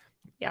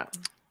 Yeah.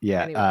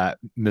 Yeah.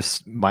 Anyway.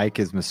 Mike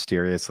is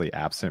mysteriously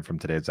absent from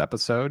today's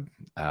episode.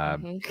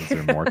 Is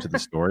there more to the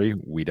story?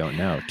 We don't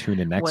know. Tune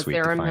in next week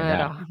to find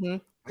out.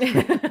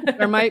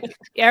 There might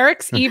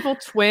Eric's evil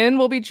twin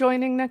will be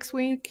joining next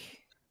week.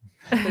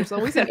 There's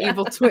always an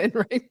evil twin,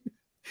 right?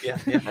 Yeah.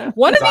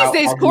 One of these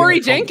days, Corey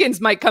Jenkins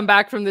might come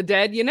back from the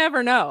dead. You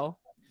never know.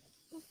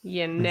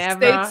 You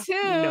never Stay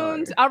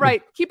tuned. know. All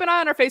right. Keep an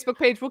eye on our Facebook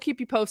page. We'll keep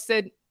you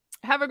posted.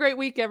 Have a great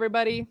week,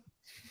 everybody.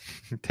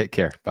 Take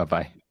care.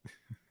 Bye-bye.